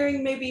 I'm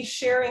hearing maybe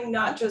sharing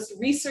not just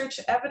research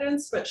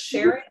evidence, but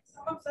sharing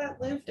some of that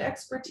lived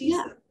expertise.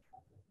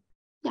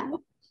 Yeah.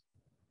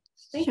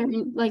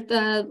 Sharing like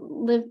the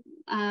lived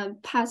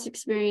past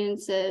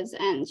experiences,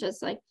 and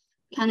just like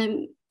kind of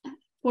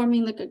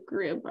forming like a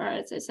group, or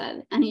as I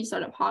said, any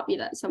sort of hobby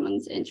that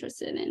someone's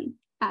interested in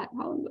at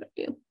Holland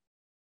Bloorview.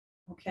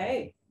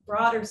 Okay,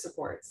 broader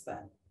supports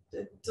then.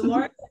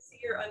 Dolores, I see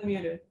you're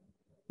unmuted.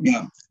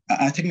 Yeah,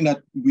 I think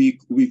that we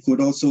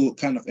could also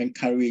kind of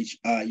encourage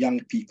young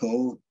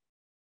people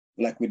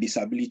like with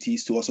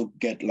disabilities to also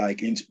get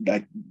like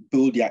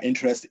build their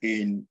interest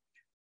in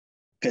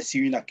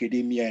pursuing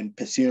academia and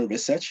pursuing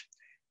research,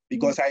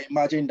 because I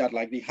imagine that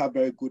like they have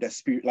very good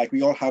experience, like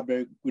we all have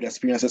very good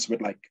experiences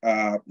with like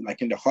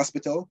in the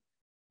hospital,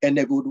 and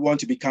they would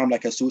want to become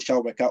like a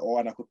social worker or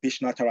an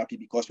occupational therapy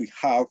because we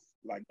have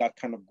like that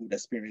kind of good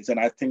experience. And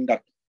I think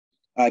that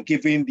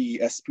given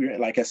the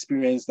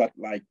experience that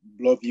like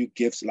Bloorview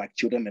gives like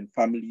children and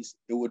families,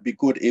 it would be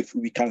good if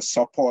we can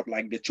support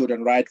like the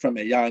children right from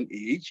a young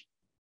age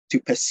to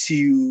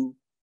pursue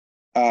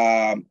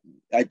a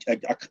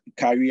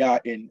career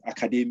in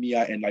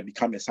academia and like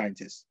become a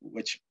scientist,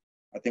 which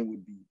I think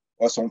would be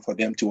awesome for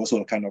them to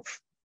also kind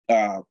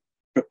of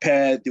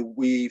prepare the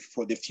way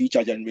for the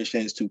future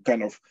generations to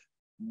kind of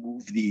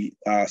move the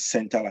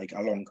center like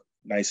along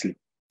nicely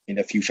in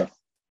the future.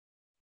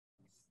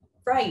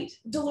 Right.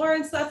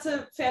 Dolores, that's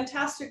a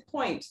fantastic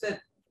point,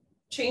 that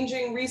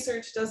changing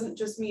research doesn't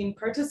just mean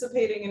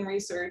participating in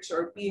research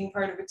or being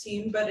part of a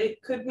team, but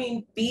it could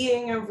mean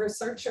being a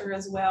researcher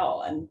as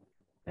well,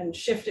 and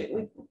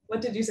shifting, what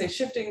did you say?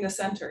 Shifting the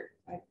center.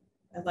 I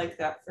like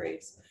that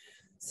phrase.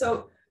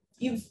 So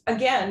you've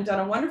again done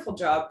a wonderful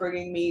job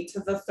bringing me to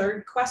the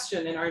third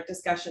question in our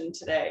discussion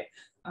today.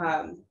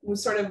 We're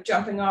sort of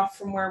jumping off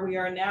from where we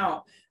are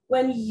now.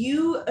 When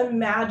you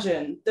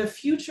imagine the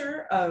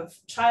future of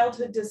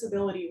childhood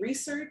disability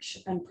research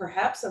and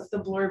perhaps of the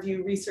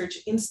Bloorview Research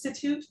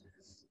Institute,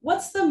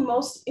 what's the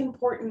most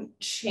important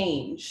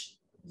change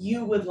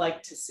you would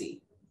like to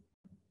see?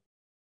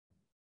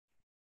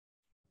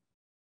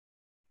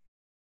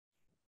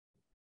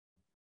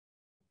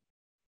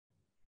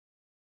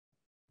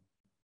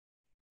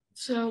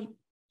 So,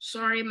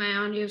 sorry, my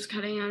audio is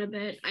cutting out a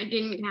bit. I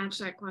didn't catch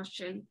that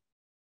question.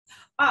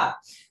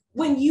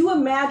 When you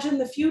imagine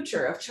the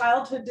future of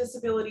childhood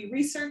disability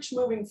research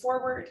moving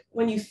forward,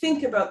 when you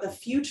think about the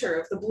future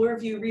of the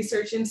Bloorview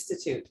Research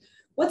Institute,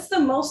 what's the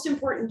most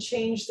important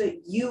change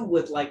that you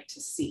would like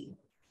to see?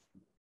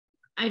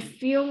 I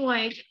feel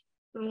like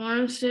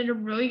Lawrence did a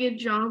really good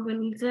job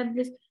when he said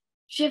this,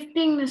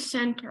 shifting the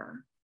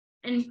center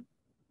and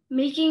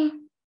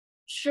making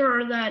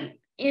sure that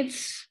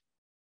it's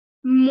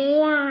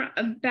more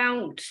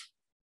about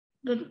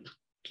the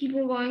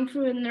people going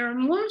through it and there are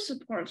more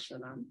supports for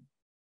them.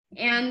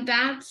 And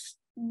that's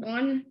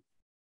one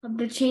of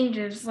the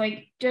changes,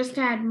 like just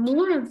add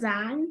more of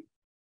that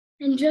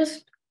and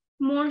just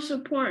more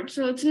support.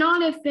 So it's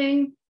not a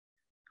thing,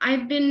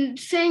 I've been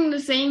saying the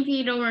same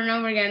feed over and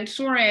over again.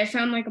 Sorry, I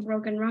sound like a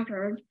broken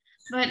record,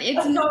 but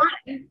it's not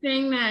a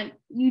thing that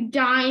you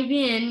dive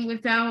in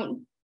without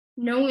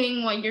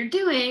knowing what you're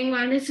doing,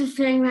 but it's a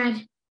thing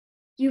that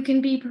you can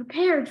be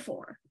prepared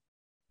for.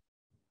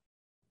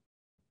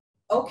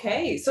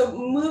 Okay, so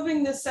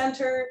moving the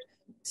center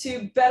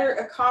to better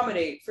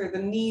accommodate for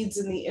the needs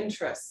and the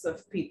interests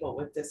of people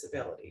with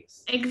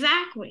disabilities.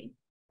 Exactly.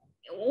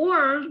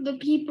 Or the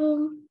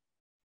people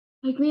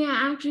like me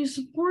are actually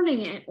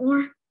supporting it,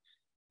 or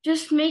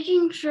just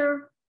making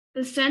sure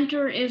the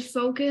center is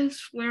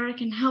focused where it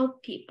can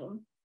help people.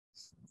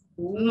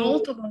 Ooh.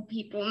 Multiple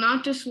people,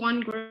 not just one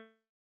group.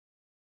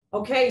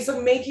 Okay,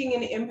 so making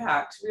an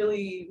impact,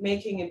 really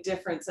making a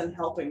difference and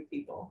helping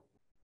people.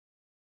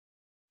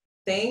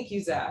 Thank you,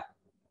 Zach.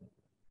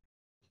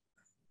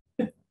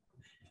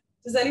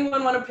 Does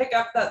anyone want to pick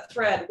up that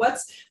thread?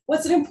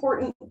 What's an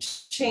important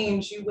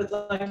change you would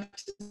like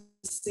to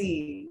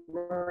see,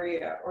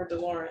 Maria or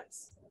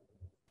Dolores?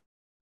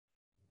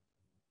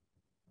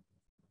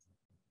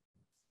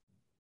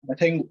 I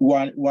think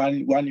one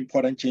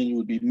important change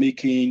would be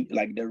making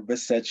like the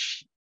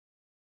research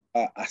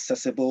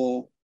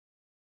accessible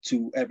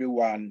to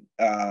everyone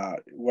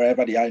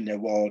wherever they are in the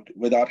world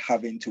without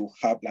having to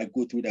have like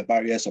go through the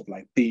barriers of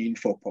like paying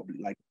for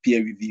like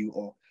peer review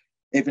or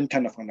even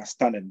kind of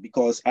understanding.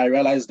 Because I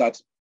realized that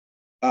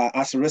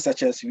as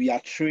researchers, we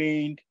are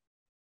trained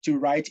to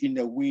write in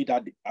a way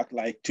that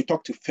like to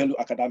talk to fellow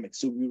academics.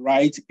 So we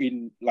write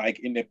in like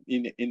in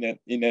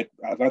an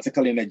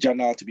article in a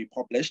journal to be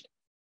published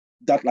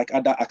that like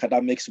other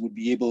academics would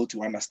be able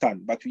to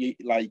understand. But we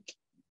like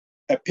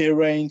a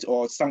parent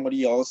or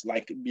somebody else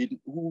like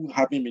who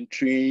haven't been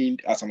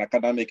trained as an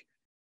academic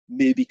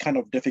may be kind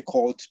of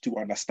difficult to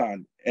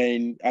understand.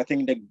 And I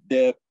think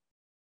that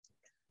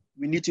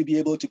we need to be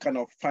able to kind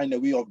of find a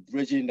way of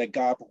bridging the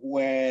gap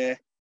where,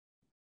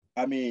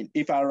 I mean,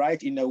 if I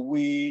write in a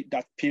way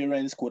that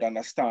parents could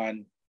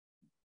understand,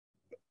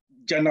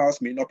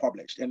 journals may not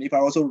publish. And if I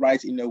also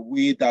write in a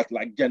way that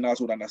like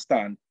journals would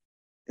understand,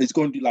 it's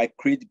going to like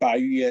create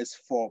barriers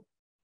for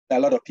a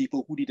lot of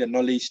people who need the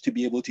knowledge to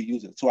be able to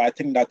use it. So I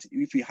think that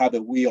if we have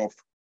a way of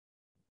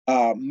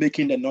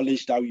making the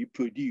knowledge that we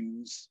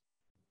produce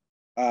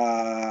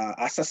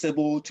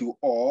accessible to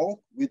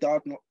all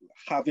without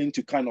having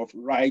to kind of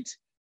write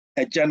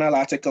a journal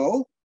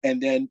article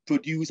and then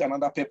produce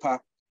another paper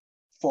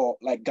for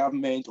like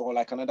government or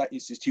like another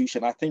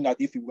institution. I think that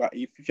if you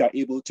are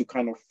able to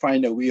kind of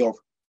find a way of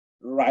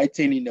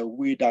writing in a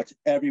way that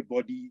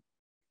everybody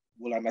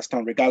will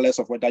understand, regardless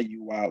of whether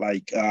you are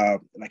like a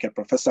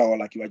professor or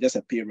like you are just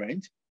a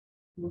parent,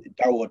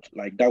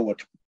 that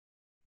would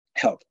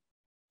help.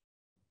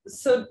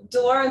 So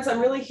DeLawrence,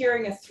 I'm really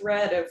hearing a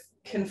thread of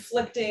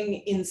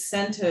conflicting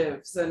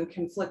incentives and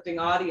conflicting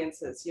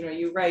audiences. You know,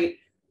 you write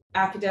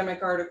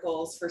academic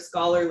articles for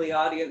scholarly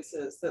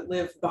audiences that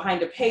live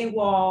behind a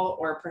paywall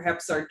or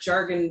perhaps are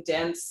jargon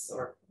dense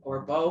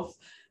or both.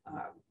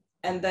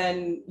 And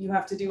then you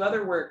have to do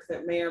other work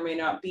that may or may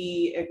not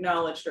be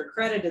acknowledged or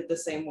credited the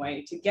same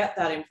way to get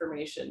that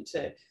information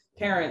to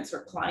parents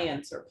or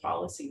clients or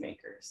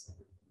policymakers.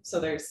 So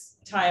there's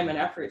time and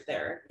effort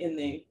there in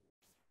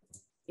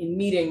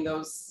meeting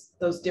those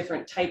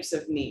different types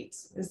of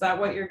needs. Is that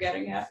what you're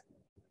getting at?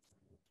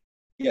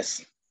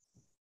 Yes.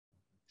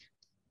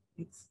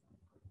 Thanks.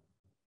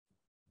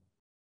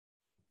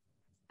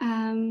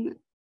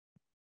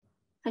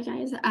 Hi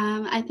guys,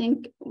 I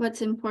think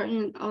what's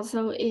important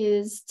also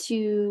is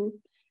to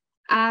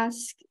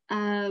ask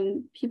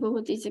people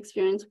with these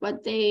experiences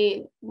what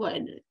they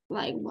would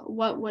like,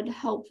 what would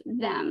help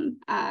them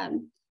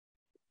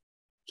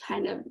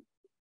kind of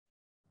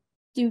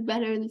do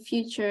better in the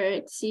future,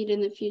 exceed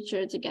in the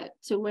future to get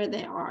to where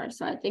they are.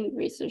 So I think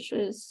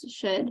researchers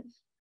should,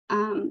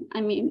 I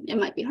mean, it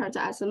might be hard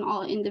to ask them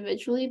all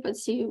individually, but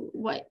see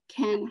what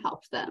can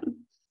help them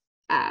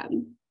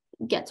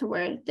get to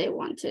where they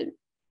want to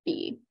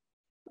be.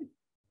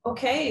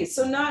 Okay,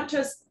 so not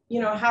just,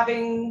 you know,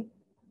 having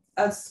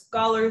a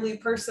scholarly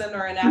person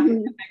or an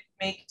academic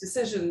make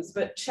decisions,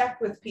 but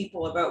check with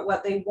people about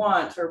what they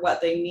want or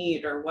what they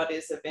need or what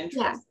is of interest.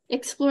 Yeah,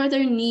 explore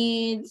their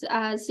needs,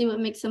 see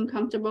what makes them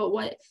comfortable,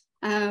 what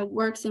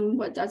works and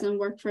what doesn't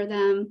work for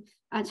them.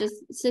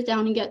 Just sit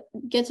down and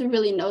get to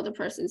really know the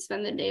person,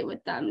 spend the day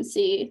with them,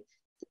 see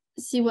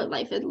what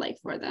life is like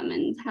for them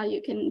and how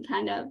you can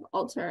kind of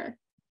alter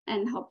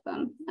and help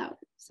them out.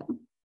 So.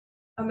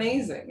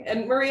 Amazing.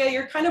 And Maria,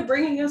 you're kind of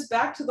bringing us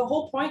back to the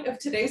whole point of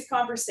today's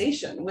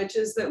conversation, which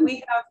is that we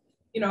have,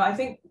 you know, I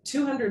think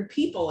 200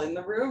 people in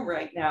the room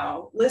right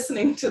now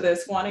listening to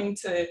this, wanting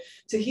to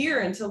hear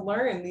and to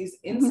learn these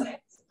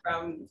insights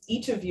from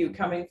each of you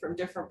coming from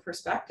different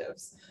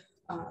perspectives.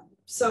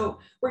 So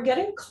we're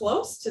getting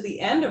close to the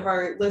end of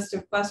our list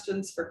of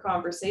questions for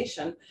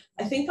conversation.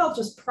 I think I'll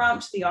just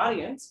prompt the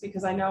audience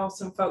because I know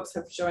some folks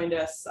have joined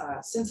us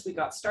since we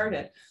got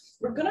started.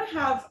 We're going to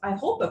have, I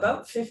hope,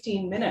 about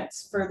 15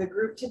 minutes for the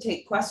group to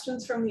take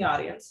questions from the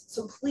audience.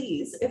 So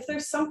please, if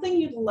there's something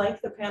you'd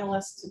like the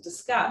panelists to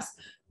discuss,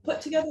 put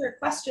together a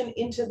question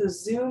into the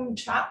Zoom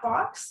chat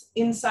box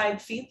inside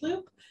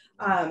FeedLoop,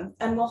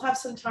 and we'll have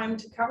some time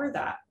to cover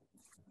that.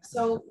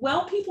 So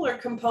while people are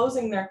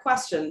composing their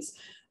questions,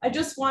 I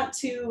just want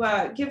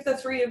to give the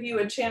three of you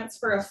a chance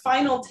for a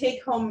final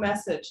take-home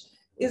message.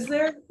 Is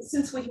there,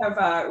 since we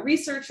have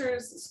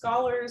researchers,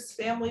 scholars,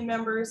 family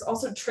members,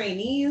 also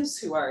trainees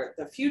who are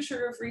the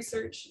future of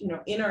research, you know,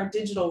 in our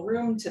digital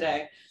room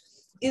today,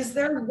 is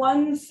there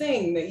one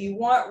thing that you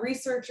want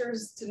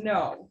researchers to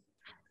know?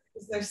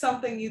 Is there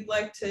something you'd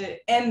like to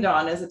end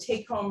on as a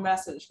take-home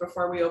message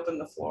before we open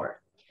the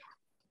floor?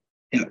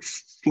 Yeah,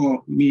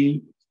 for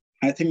me,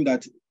 I think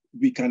that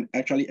we can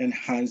actually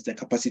enhance the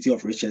capacity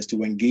of researchers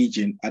to engage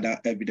in other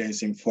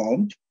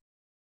evidence-informed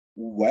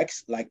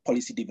works like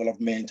policy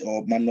development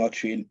or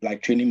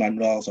training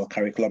manuals or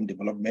curriculum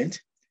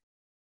development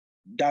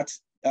that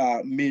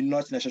may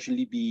not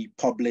necessarily be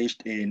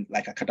published in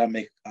like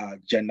academic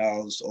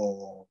journals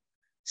or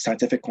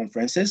scientific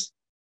conferences,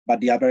 but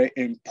they are very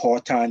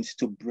important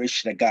to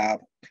bridge the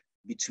gap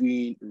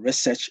between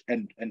research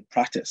and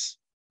practice.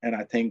 And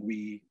I think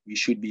we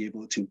should be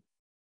able to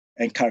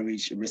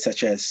encourage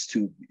researchers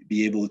to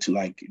be able to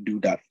like do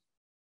that.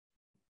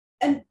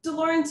 And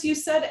DeLawrence, you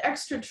said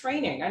extra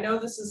training. I know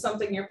this is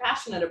something you're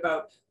passionate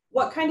about.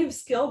 What kind of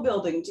skill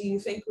building do you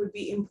think would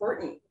be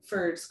important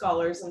for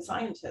scholars and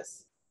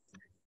scientists?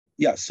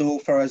 Yeah, so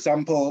for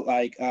example,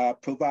 like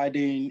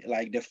providing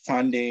like the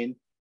funding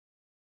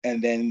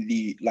and then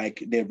the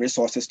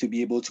resources to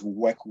be able to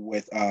work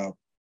with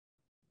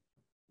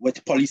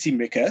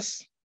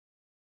policymakers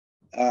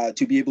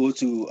to be able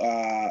to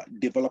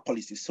develop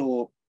policies.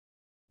 So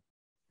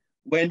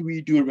when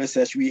we do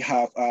research, we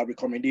have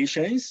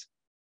recommendations,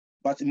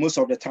 but most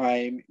of the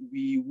time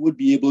we would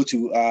be able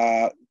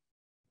to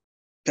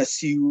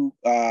pursue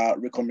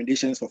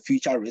recommendations for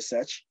future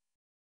research.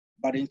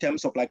 But in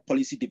terms of like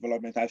policy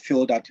development, I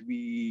feel that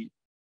we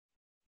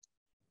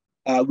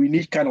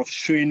need kind of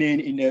training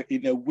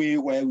in a way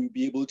where we'll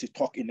be able to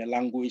talk in a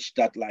language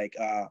that like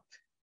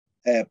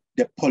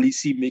the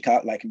policy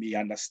maker like may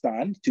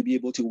understand, to be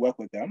able to work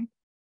with them,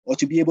 or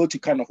to be able to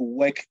kind of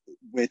work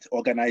with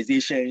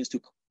organizations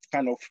to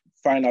kind of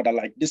find out that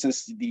like this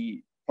is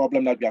the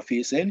problem that we are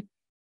facing.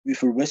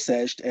 We've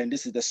researched, and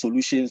this is the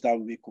solutions that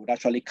we could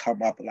actually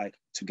come up like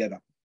together.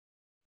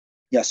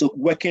 Yeah, so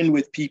working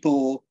with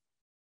people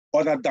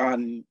other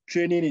than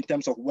training in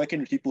terms of working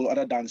with people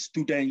other than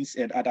students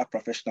and other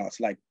professionals,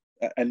 like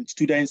and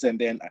students and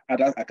then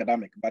other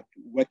academic, but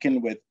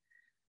working with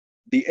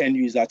the end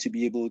user to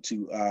be able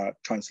to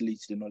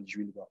translate the knowledge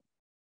really well.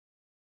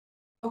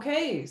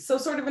 Okay, so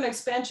sort of an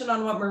expansion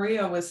on what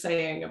Maria was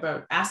saying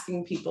about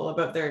asking people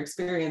about their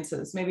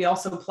experiences, maybe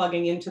also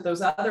plugging into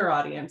those other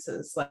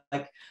audiences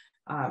like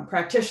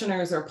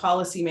practitioners or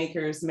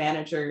policymakers,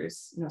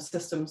 managers,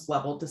 systems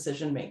level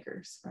decision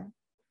makers, right?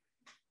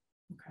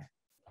 Okay.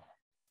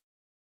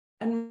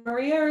 And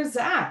Maria or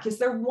Zach, is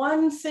there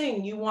one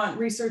thing you want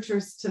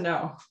researchers to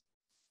know?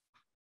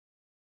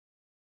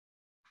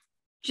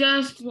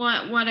 Just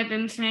what I've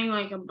been saying,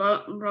 like a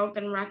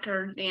broken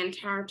record the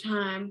entire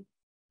time.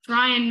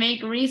 Try and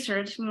make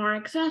research more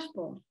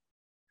accessible.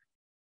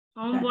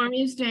 Hollenblur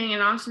is doing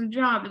an awesome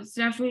job. It's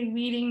definitely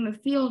leading the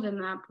field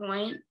in that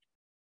point,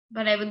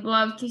 but I would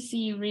love to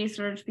see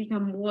research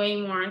become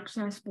way more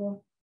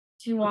accessible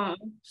to all,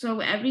 so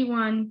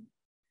everyone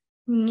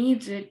who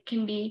needs it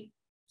can be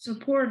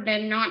supported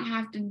and not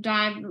have to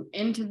dive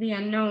into the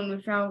unknown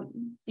without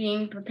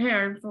being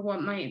prepared for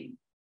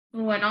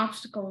what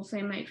obstacles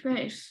they might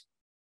face.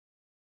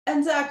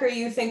 And Zach, are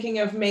you thinking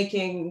of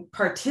making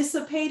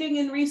participating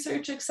in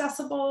research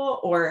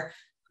accessible, or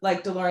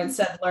like DeLawrence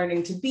said,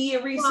 learning to be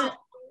a researcher?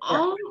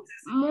 All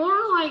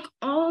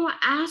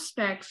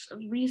aspects of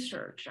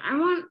research. I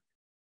want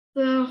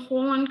the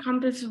whole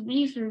encompass of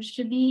research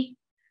to be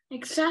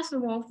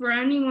accessible for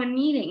anyone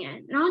needing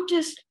it, not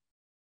just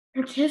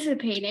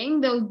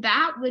participating, though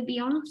that would be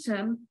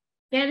awesome,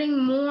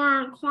 getting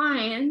more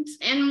clients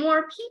and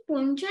more people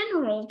in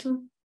general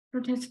to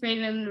participate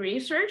in the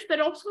research,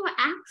 but also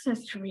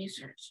access to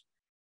research.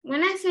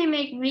 When I say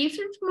make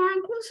research more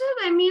inclusive,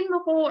 I mean the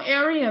whole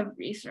area of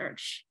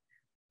research.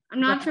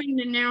 I'm not trying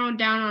to narrow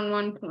down on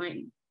one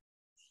point.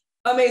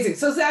 Amazing.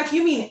 So Zach,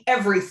 you mean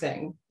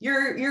everything.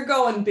 You're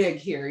going big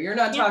here. You're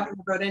not talking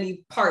about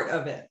any part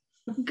of it.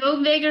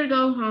 Go big or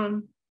go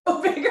home.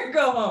 Go big or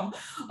go home.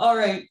 All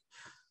right.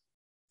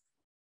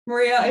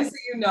 Maria, I see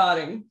you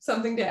nodding.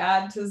 Something to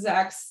add to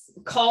Zach's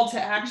call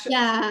to action?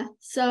 Yeah,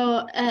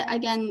 so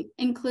again,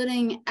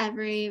 including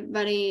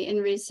everybody in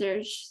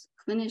research,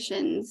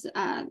 clinicians,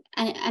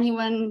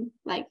 anyone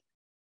like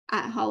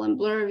at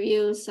Hollenblur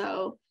Review,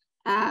 so,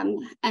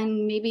 and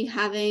maybe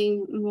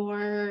having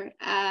more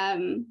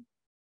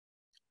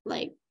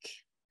like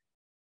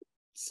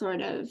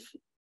sort of,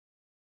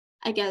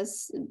 I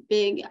guess,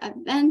 big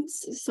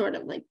events, sort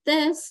of like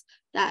this,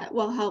 that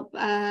will help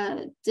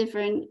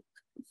different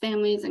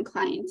families and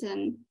clients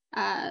and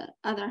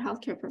other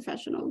healthcare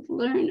professionals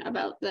learn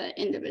about the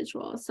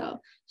individual. So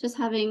just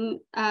having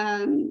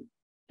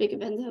big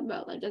events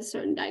about like a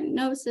certain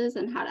diagnosis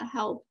and how to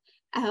help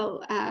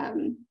out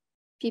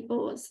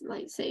people with,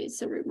 like, say,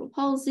 cerebral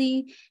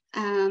palsy,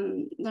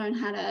 learn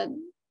how to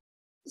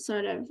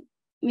sort of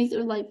make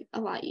their life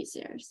a lot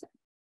easier. So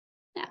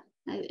yeah,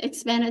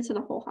 expand it to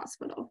the whole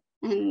hospital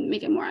and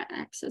make it more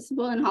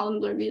accessible, and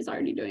Hollenblur Review is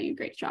already doing a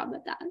great job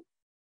at that.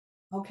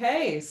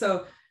 Okay,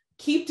 so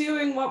keep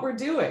doing what we're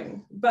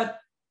doing, but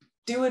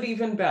do it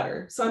even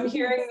better. So I'm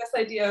hearing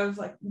this idea of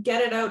like,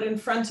 get it out in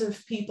front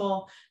of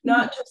people,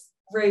 not just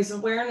raise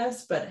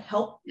awareness, but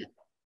help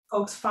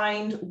folks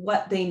find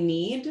what they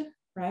need,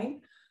 right?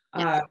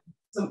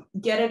 So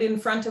get it in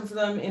front of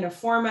them in a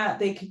format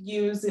they could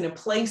use, in a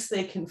place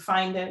they can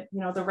find it,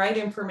 the right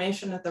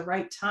information at the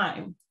right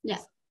time. Yeah.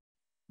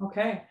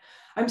 Okay.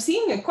 I'm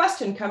seeing a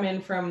question come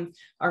in from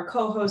our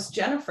co-host,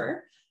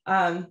 Jennifer,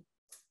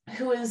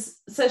 who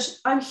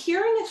says, I'm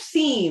hearing a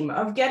theme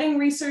of getting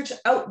research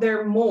out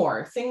there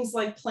more, things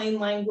like plain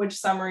language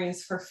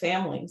summaries for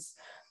families.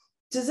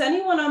 Does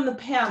anyone on the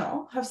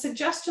panel have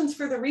suggestions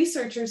for the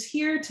researchers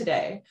here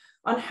today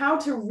on how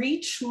to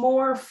reach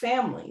more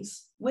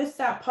families with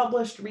that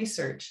published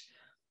research?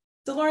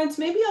 DeLawrence,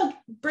 maybe I'll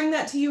bring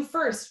that to you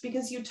first,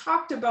 because you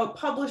talked about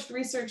published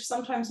research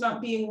sometimes not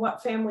being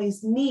what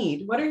families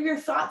need. What are your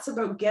thoughts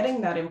about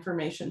getting that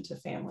information to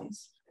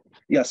families?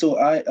 Yeah, so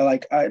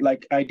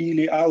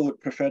ideally I would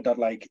prefer that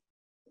like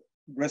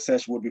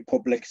research would be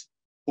public,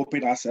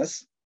 open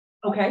access.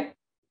 Okay.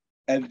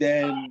 And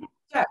then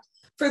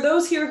for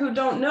those here who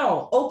don't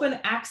know, open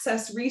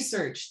access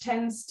research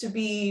tends to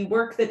be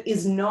work that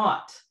is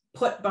not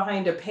put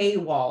behind a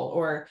paywall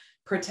or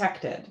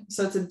protected.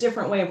 So it's a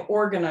different way of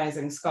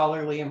organizing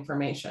scholarly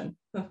information.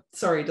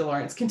 Sorry,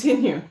 DeLawrence,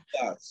 continue.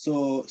 Yeah,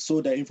 so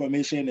the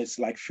information is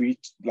like free,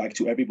 like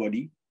to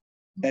everybody.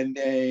 And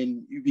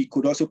then we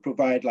could also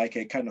provide like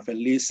a kind of a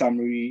lay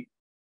summary,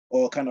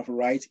 or kind of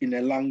write in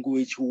a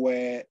language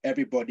where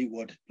everybody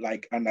would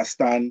like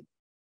understand.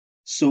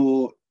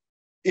 So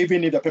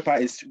even if the paper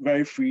is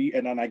very free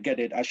and then I get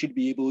it, I should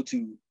be able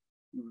to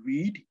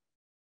read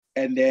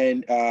and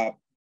then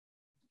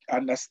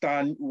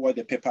understand what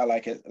the paper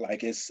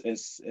is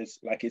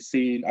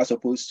saying, as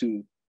opposed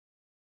to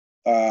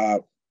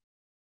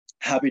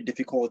having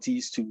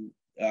difficulties to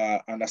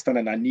understand,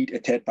 and I need a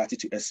third party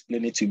to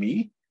explain it to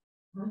me.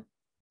 Mm-hmm.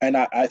 And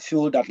I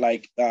feel that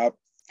like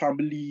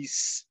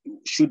families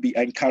should be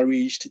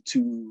encouraged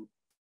to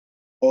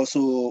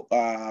also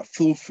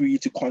feel free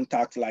to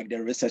contact like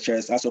the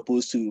researchers as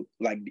opposed to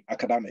like the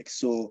academics.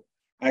 So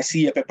I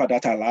see a paper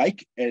that I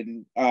like,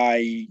 and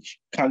I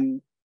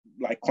can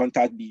like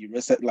contact the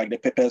research, like the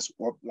papers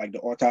or like the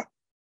author,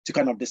 to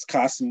kind of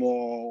discuss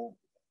more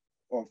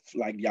of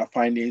like their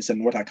findings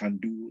and what I can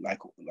do like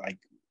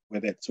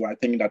with it. So I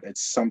think that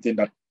it's something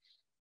that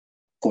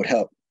could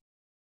help.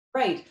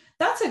 Right.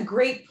 That's a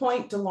great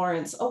point,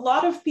 DeLawrence. A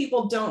lot of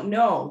people don't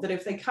know that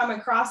if they come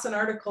across an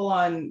article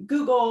on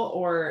Google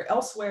or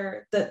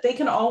elsewhere, that they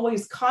can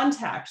always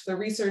contact the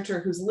researcher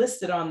who's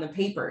listed on the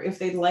paper if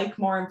they'd like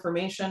more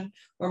information,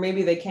 or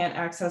maybe they can't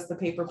access the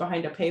paper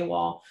behind a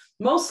paywall.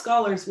 Most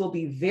scholars will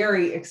be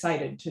very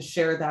excited to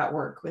share that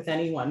work with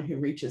anyone who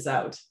reaches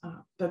out,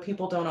 but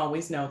people don't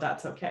always know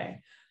that's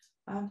okay.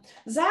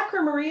 Zach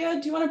or Maria,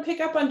 do you want to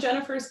pick up on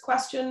Jennifer's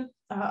question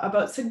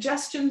about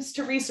suggestions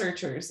to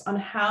researchers on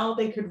how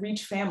they could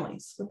reach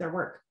families with their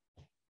work?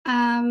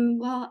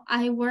 Well,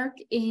 I work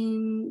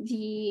in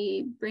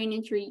the brain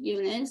injury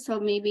unit, so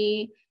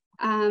maybe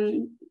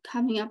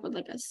coming up with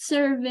like a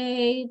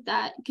survey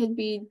that could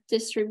be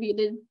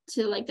distributed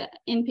to like the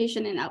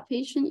inpatient and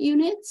outpatient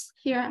units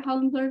here at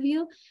Holland Bloor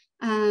View.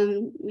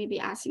 Maybe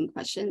asking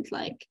questions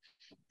like,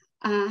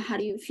 how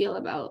do you feel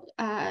about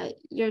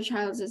your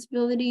child's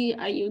disability?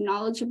 Are you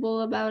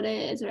knowledgeable about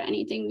it? Is there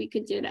anything we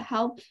could do to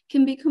help?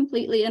 Can be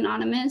completely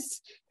anonymous.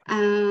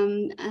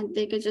 And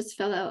they could just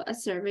fill out a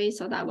survey,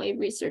 so that way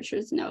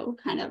researchers know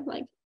kind of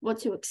like what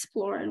to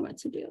explore and what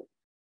to do.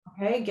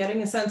 Okay,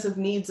 getting a sense of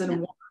needs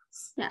and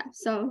wants. Yeah,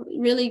 so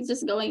really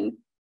just going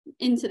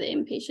into the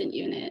inpatient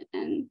unit,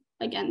 and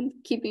again,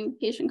 keeping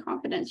patient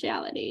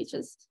confidentiality,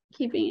 just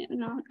keeping it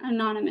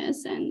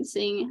anonymous and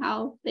seeing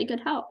how they could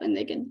help. And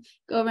they could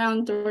go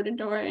around door to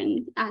door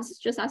and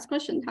ask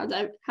questions.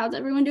 How's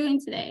everyone doing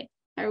today?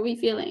 How are we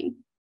feeling?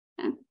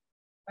 Yeah.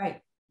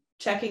 Right.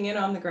 Checking in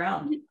on the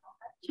ground.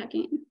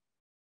 Checking in.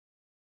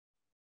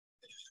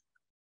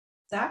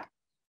 Zach?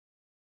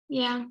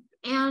 Yeah,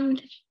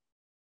 and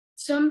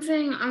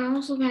something I'm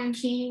also kind of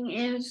seeing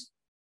is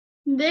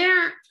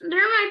there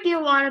might be a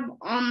lot of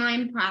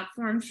online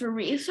platforms for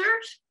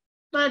research,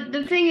 but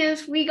the thing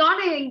is, we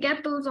gotta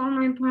get those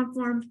online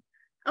platforms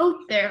out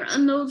there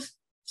and those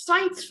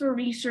sites for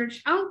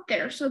research out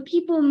there so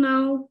people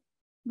know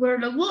where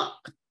to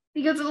look.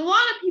 Because a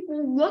lot of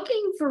people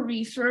looking for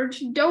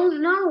research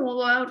don't know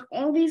about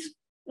all these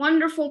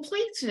wonderful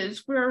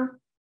places where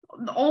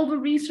all the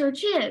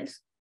research is.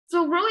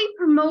 So really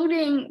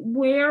promoting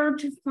where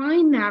to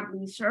find that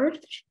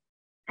research,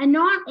 and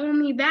not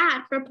only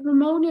that, but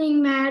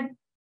promoting that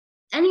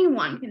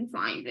anyone can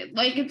find it.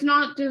 Like, it's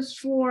not just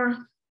for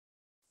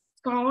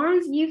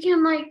scholars. You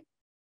can like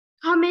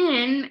come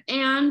in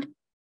and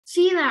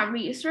see that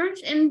research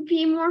and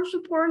be more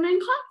supported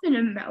and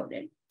confident about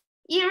it.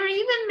 Or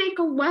even make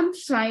a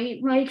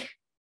website like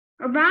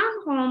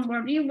around Holland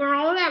Bloor View where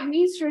all that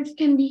research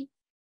can be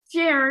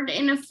shared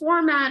in a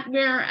format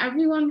where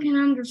everyone can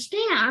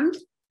understand,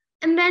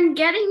 and then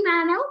getting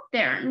that out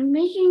there and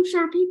making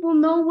sure people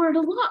know where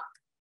to look.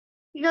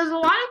 Because a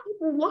lot of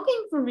people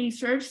looking for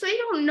research, they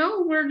don't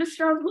know where to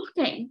start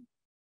looking.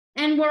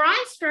 And where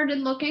I started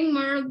looking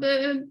were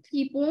the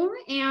people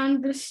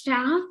and the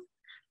staff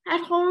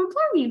at Holland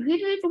Bloor View who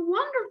did a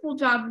wonderful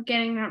job of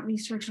getting that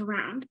research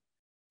around.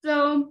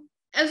 So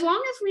as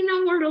long as we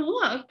know where to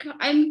look,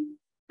 I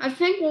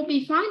think we'll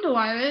be fine to a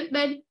lot of it.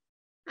 But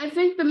I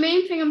think the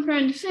main thing I'm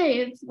trying to say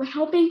is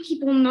helping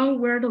people know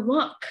where to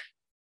look.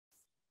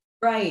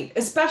 Right,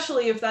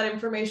 especially if that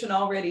information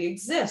already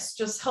exists,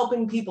 just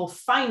helping people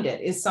find it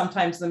is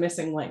sometimes the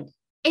missing link.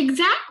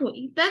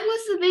 Exactly. That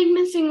was the big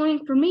missing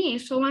link for me.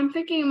 So I'm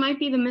thinking it might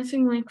be the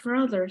missing link for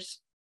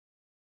others.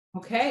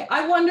 Okay,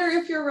 I wonder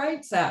if you're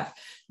right, Zach.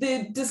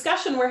 The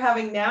discussion we're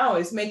having now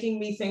is making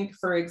me think,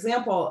 for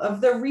example, of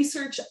the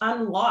Research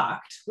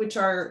Unlocked, which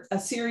are a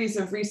series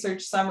of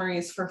research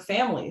summaries for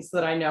families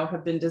that I know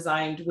have been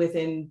designed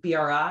within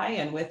BRI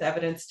and with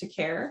Evidence to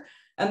Care.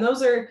 And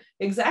those are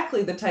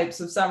exactly the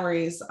types of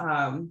summaries,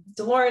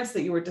 DeLawrence,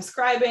 that you were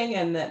describing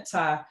and that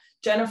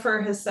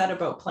Jennifer has said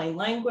about plain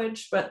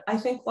language, but I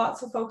think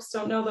lots of folks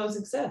don't know those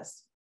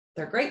exist.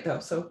 They're great though,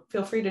 so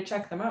feel free to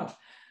check them out.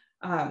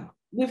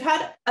 We've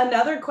had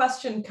another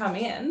question come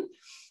in.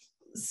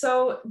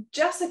 So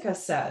Jessica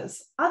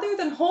says, other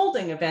than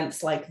holding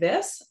events like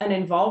this and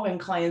involving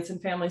clients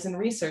and families in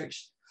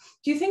research,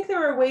 do you think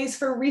there are ways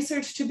for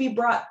research to be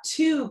brought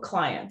to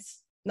clients?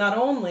 Not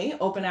only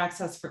open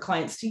access for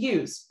clients to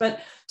use,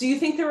 but do you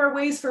think there are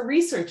ways for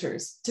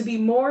researchers to be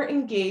more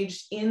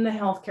engaged in the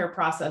healthcare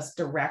process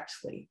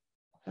directly?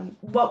 And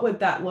what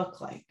would that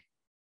look like?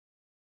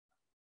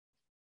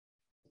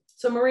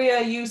 So Maria,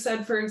 you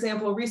said, for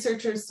example,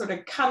 researchers sort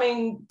of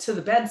coming to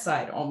the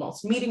bedside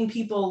almost, meeting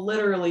people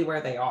literally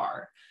where they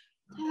are.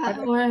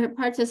 Or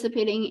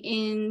participating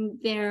in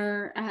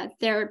their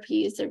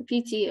therapies, their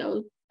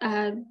PTO,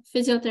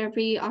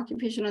 physiotherapy,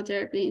 occupational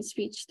therapy, and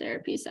speech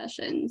therapy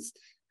sessions,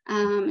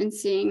 and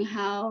seeing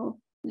how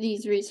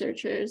these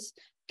researchers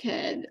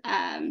could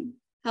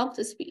help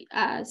the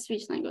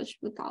speech language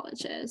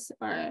pathologists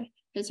or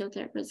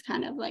physiotherapists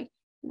kind of like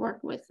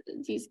work with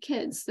these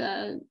kids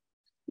to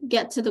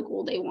get to the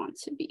goal they want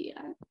to be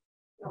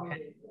at.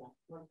 Okay.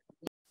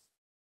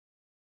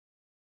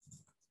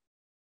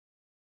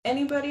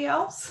 Anybody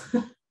else?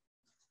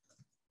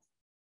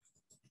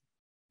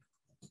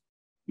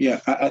 Yeah,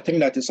 I think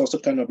that is also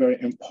kind of very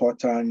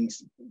important,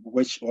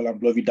 which Holland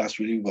Bloorview does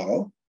really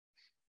well,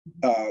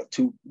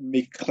 to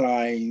make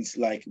clients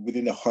like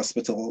within the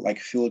hospital like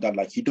feel that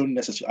like I don't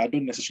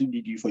necessarily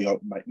need you for your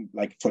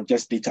like for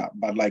just data,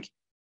 but like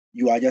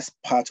you are just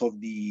part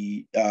of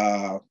the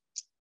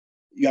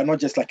you are not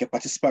just like a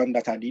participant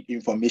that I need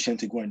information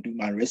to go and do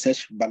my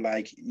research, but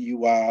like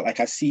you are like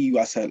I see you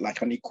as a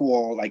like an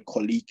equal like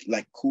colleague,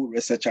 like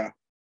co-researcher,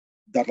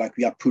 that like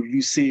we are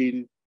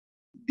producing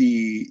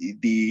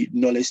the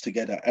knowledge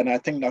together. And I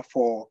think that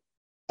for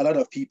a lot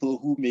of people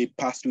who may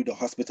pass through the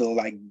hospital,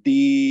 like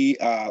they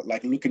are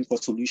like looking for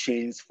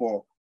solutions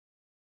for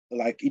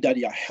like either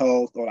their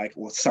health or like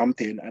or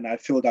something. And I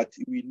feel that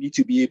we need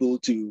to be able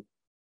to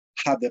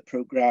have a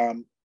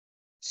program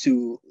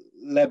to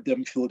let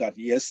them feel that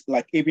yes,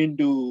 like even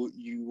though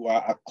you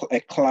are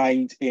a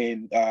client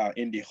in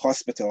the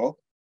hospital,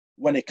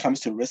 when it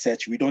comes to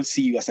research, we don't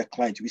see you as a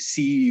client. We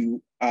see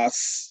you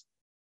as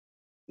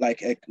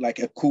like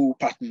a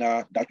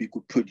co-partner that we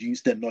could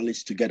produce the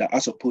knowledge together,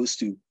 as opposed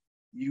to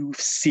you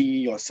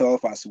seeing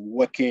yourself as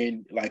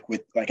working like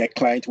with like a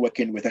client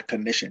working with a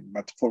clinician.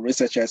 But for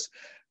researchers,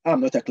 I'm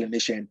not a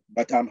clinician,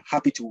 but I'm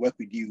happy to work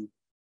with you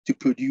to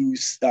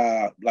produce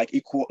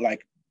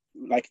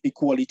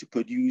equally to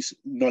produce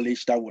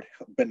knowledge that would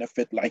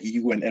benefit like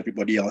you and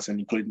everybody else, and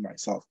including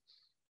myself.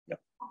 Yeah.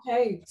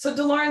 Okay, so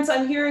DeLawrence,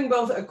 I'm hearing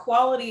both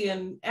equality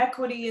and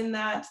equity in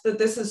that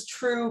this is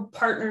true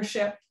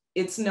partnership.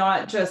 It's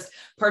not just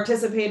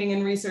participating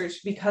in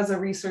research because a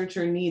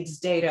researcher needs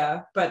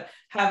data, but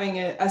having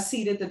a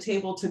seat at the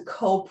table to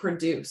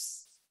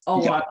co-produce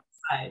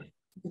alongside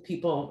the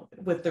people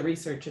with the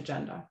research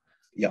agenda.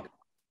 Yeah.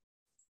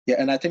 Yeah,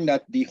 and I think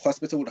that the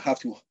hospital would have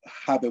to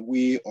have a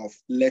way of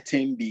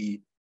letting the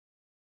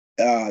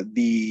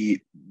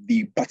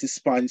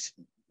participants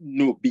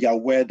be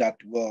aware that,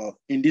 well,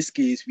 in this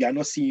case, we are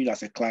not seeing you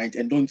as a client,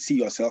 and don't see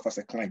yourself as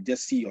a client.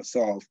 Just see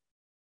yourself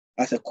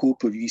as a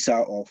co-producer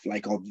of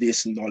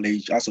this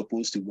knowledge, as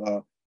opposed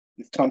to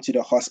you've come to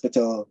the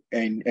hospital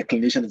and a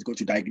clinician is going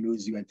to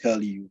diagnose you and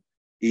tell you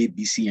A,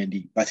 B, C, and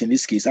D. But in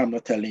this case, I'm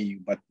not telling you,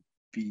 but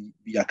we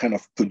are kind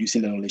of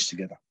producing the knowledge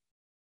together.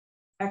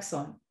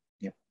 Excellent.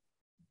 Yeah.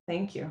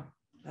 Thank you.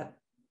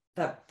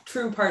 That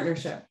true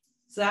partnership.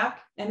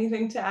 Zach,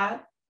 anything to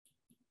add?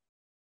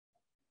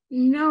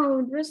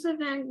 No, just the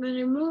fact that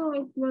I really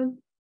like what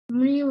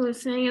Maria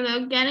was saying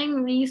about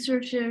getting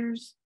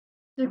researchers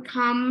to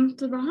come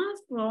to the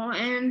hospital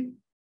and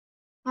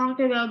talk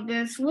about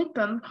this with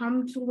them,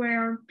 come to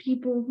where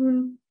people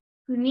who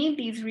need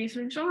these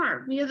research are.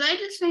 Because I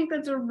just think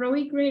that's a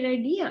really great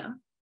idea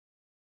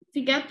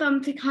to get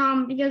them to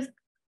come, because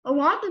a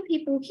lot of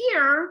people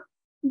here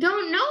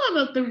don't know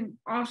about the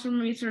awesome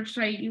research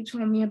site you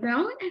told me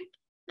about,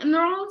 and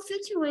they're all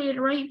situated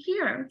right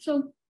here.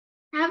 So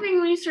having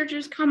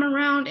researchers come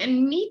around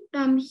and meet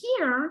them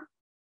here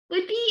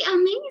would be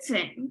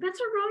amazing. That's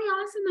a really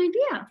awesome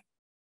idea.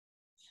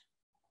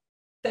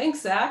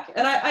 Thanks, Zach.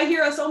 And I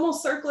hear us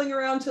almost circling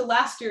around to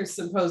last year's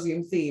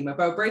symposium theme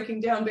about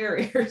breaking down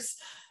barriers.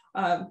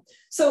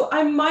 So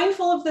I'm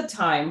mindful of the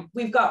time.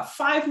 We've got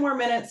 5 more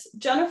minutes.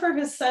 Jennifer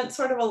has sent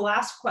sort of a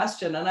last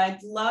question, and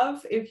I'd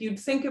love if you'd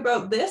think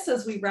about this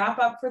as we wrap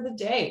up for the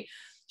day.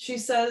 She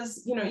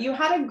says, you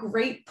had a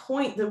great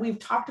point that we've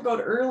talked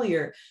about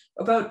earlier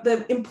about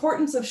the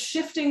importance of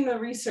shifting the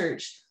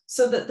research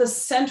so that the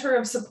center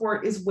of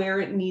support is where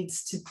it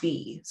needs to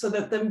be, so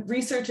that the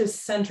research is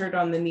centered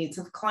on the needs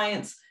of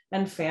clients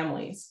and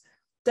families.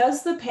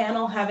 Does the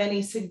panel have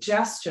any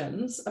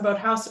suggestions about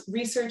how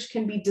research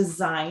can be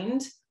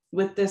designed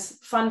with this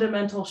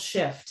fundamental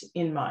shift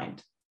in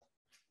mind?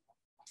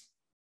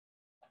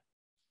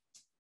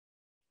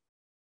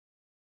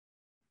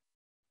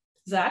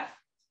 Zach?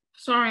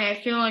 Sorry,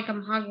 I feel like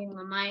I'm hugging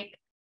the mic,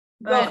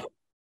 but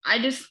I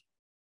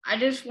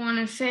just want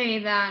to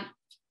say that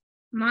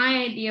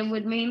my idea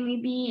would mainly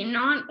be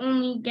not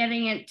only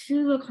getting it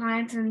to the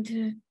clients and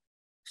to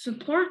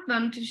support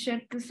them to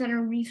shift the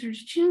center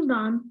research to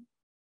them,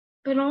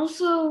 but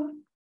also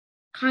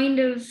kind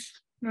of,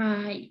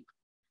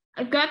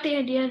 I've got the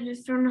idea, I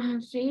just don't know how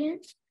to say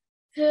it,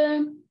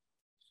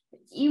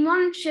 you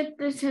want to shift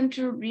the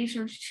center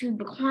research to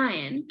the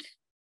client.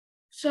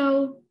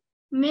 So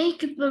make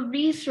the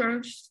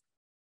research,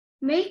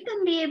 make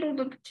them be able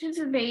to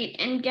participate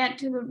and get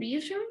to the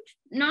research.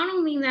 Not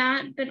only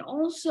that, but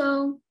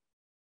also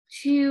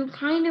to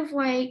kind of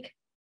like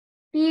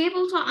be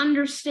able to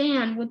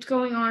understand what's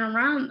going on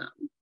around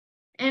them.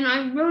 And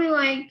I really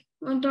like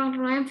what Dr.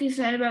 Lamphy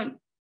said about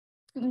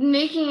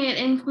making it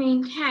in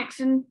plain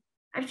text. And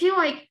I feel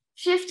like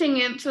shifting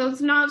it so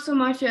it's not so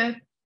much a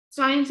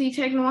sciencey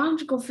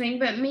technological thing,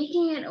 but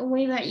making it a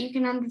way that you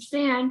can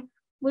understand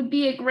would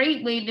be a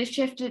great way to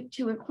shift it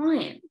to a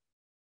client.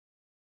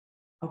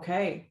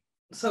 Okay,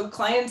 so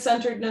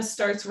client-centeredness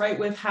starts right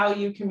with how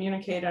you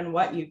communicate and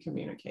what you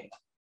communicate.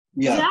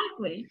 Yeah.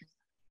 Exactly.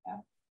 Yeah.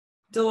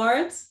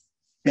 DeLawrence?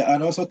 Yeah,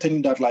 and also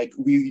think that like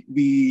we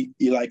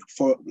like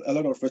for a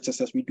lot of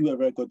researchers, we do a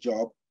very good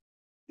job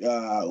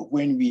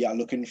when we are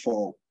looking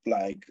for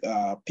like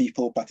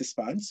people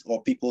participants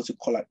or people to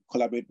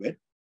collaborate with.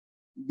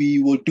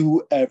 We will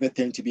do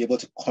everything to be able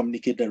to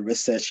communicate the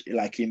research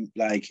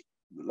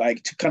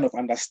like to kind of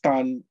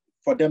understand,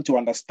 for them to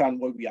understand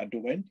what we are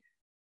doing.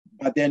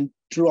 But then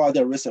throughout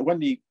the research, when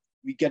we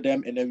get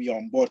them and then we are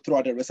on board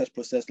throughout the research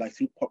process, like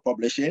through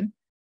publishing,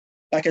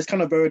 like it's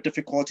kind of very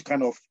difficult to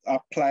kind of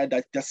apply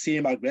that the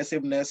same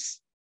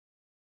aggressiveness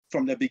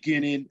from the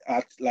beginning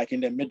at like in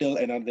the middle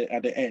and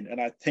at the end.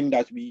 And I think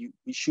that we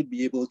should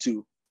be able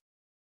to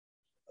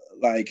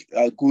like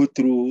go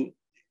through,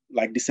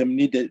 like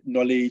disseminate the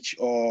knowledge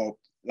or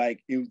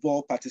like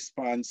involve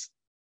participants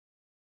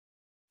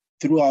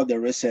throughout the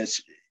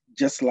research,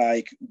 just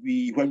like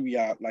when we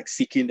are like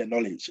seeking the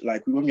knowledge,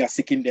 like when we are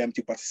seeking them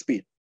to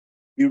participate,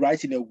 we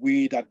write in a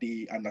way that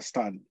they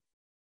understand.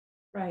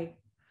 Right.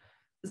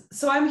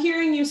 So I'm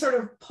hearing you sort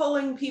of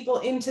pulling people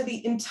into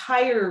the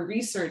entire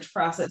research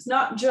process,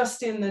 not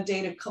just in the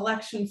data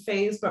collection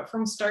phase, but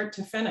from start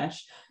to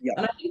finish. Yeah.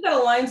 And I think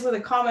that aligns with a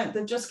comment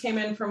that just came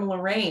in from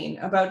Lorraine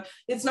about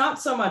it's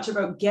not so much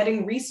about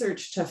getting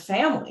research to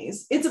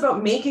families, it's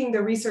about making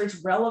the research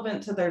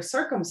relevant to their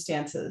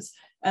circumstances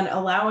and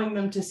allowing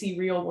them to see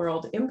real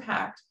world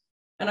impact.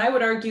 And I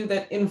would argue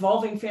that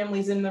involving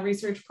families in the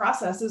research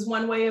process is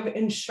one way of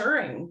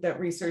ensuring that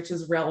research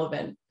is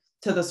relevant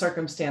to the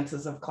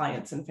circumstances of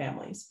clients and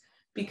families.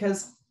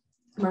 Because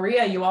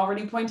Maria, you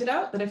already pointed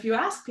out that if you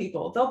ask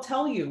people, they'll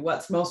tell you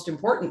what's most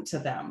important to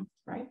them,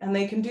 right? And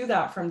they can do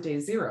that from day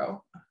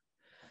zero.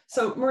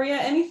 So Maria,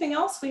 anything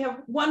else? We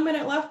have 1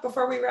 minute left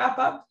before we wrap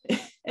up.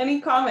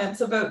 Any comments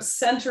about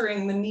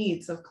centering the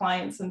needs of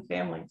clients and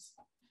families?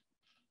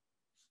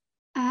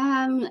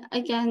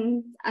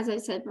 Again, as I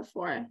said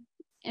before,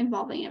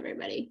 involving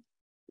everybody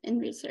in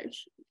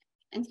research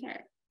and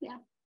care. Yeah.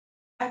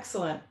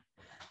 Excellent.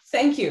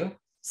 Thank you.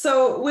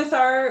 So with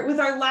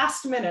our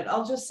last minute,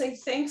 I'll just say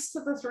thanks to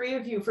the three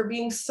of you for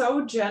being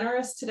so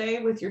generous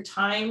today with your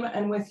time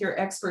and with your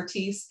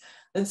expertise.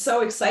 It's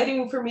so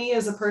exciting for me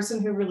as a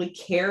person who really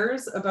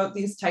cares about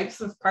these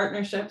types of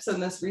partnerships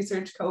and this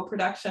research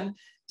co-production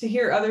to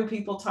hear other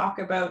people talk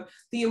about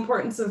the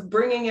importance of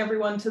bringing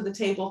everyone to the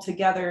table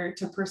together,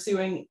 to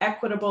pursuing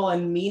equitable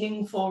and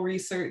meaningful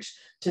research,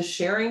 to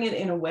sharing it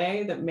in a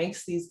way that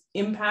makes these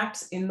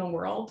impacts in the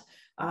world.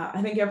 I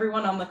think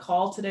everyone on the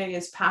call today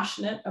is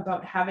passionate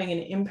about having an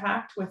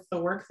impact with the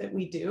work that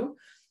we do.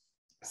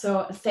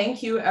 So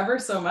thank you ever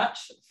so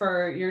much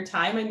for your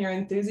time and your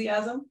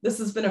enthusiasm. This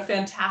has been a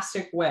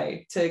fantastic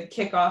way to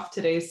kick off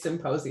today's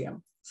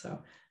symposium.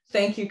 So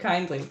thank you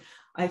kindly.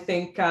 I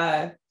think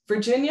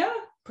Virginia,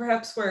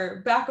 perhaps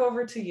we're back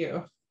over to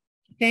you.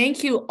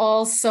 Thank you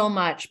all so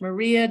much,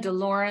 Maria,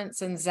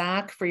 DeLawrence, and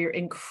Zach, for your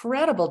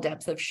incredible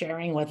depth of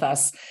sharing with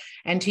us.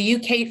 And to you,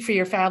 Kate, for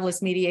your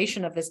fabulous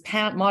mediation of this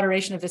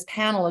moderation of this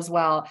panel as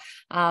well.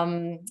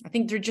 I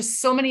think there are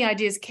just so many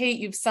ideas. Kate,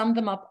 you've summed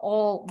them up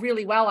all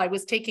really well. I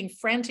was taking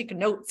frantic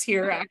notes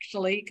here,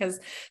 actually,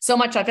 because so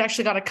much. I've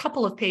actually got a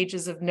couple of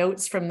pages of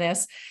notes from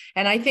this.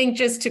 And I think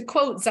just to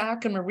quote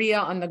Zach and Maria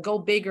on the go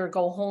big or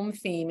go home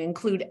theme,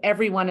 include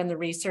everyone in the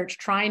research,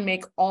 try and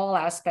make all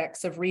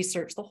aspects of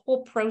research, the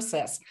whole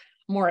process,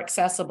 more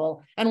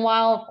accessible. And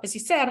while, as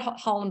you said,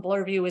 Holland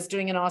Bloorview is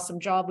doing an awesome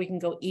job, we can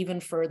go even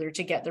further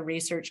to get the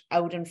research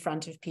out in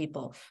front of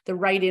people, the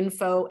right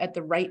info at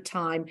the right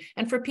time,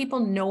 and for people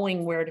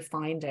knowing where to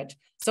find it.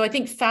 So I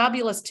think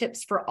fabulous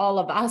tips for all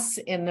of us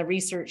in the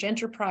research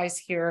enterprise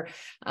here.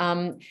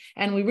 And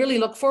we really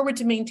look forward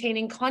to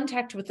maintaining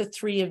contact with the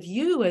three of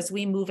you as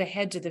we move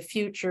ahead to the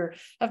future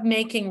of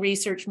making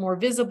research more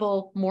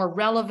visible, more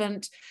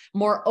relevant,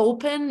 more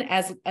open,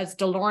 as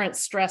DeLawrence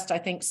stressed, I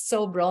think,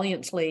 so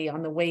brilliantly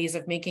on the ways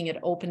of making it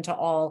open to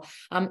all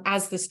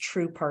as this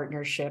true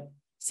partnership.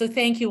 So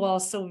thank you all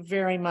so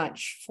very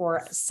much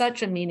for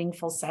such a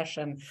meaningful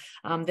session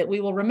that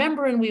we will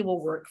remember and we will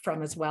work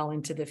from as well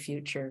into the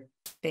future.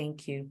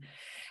 Thank you.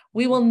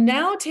 We will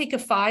now take a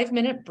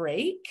 5-minute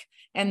break,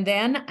 and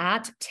then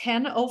at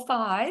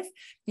 10:05,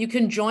 you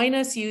can join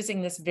us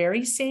using this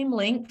very same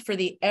link for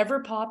the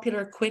ever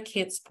popular quick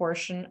hits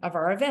portion of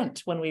our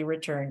event when we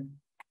return.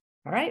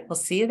 All right, we'll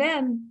see you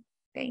then.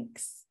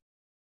 Thanks.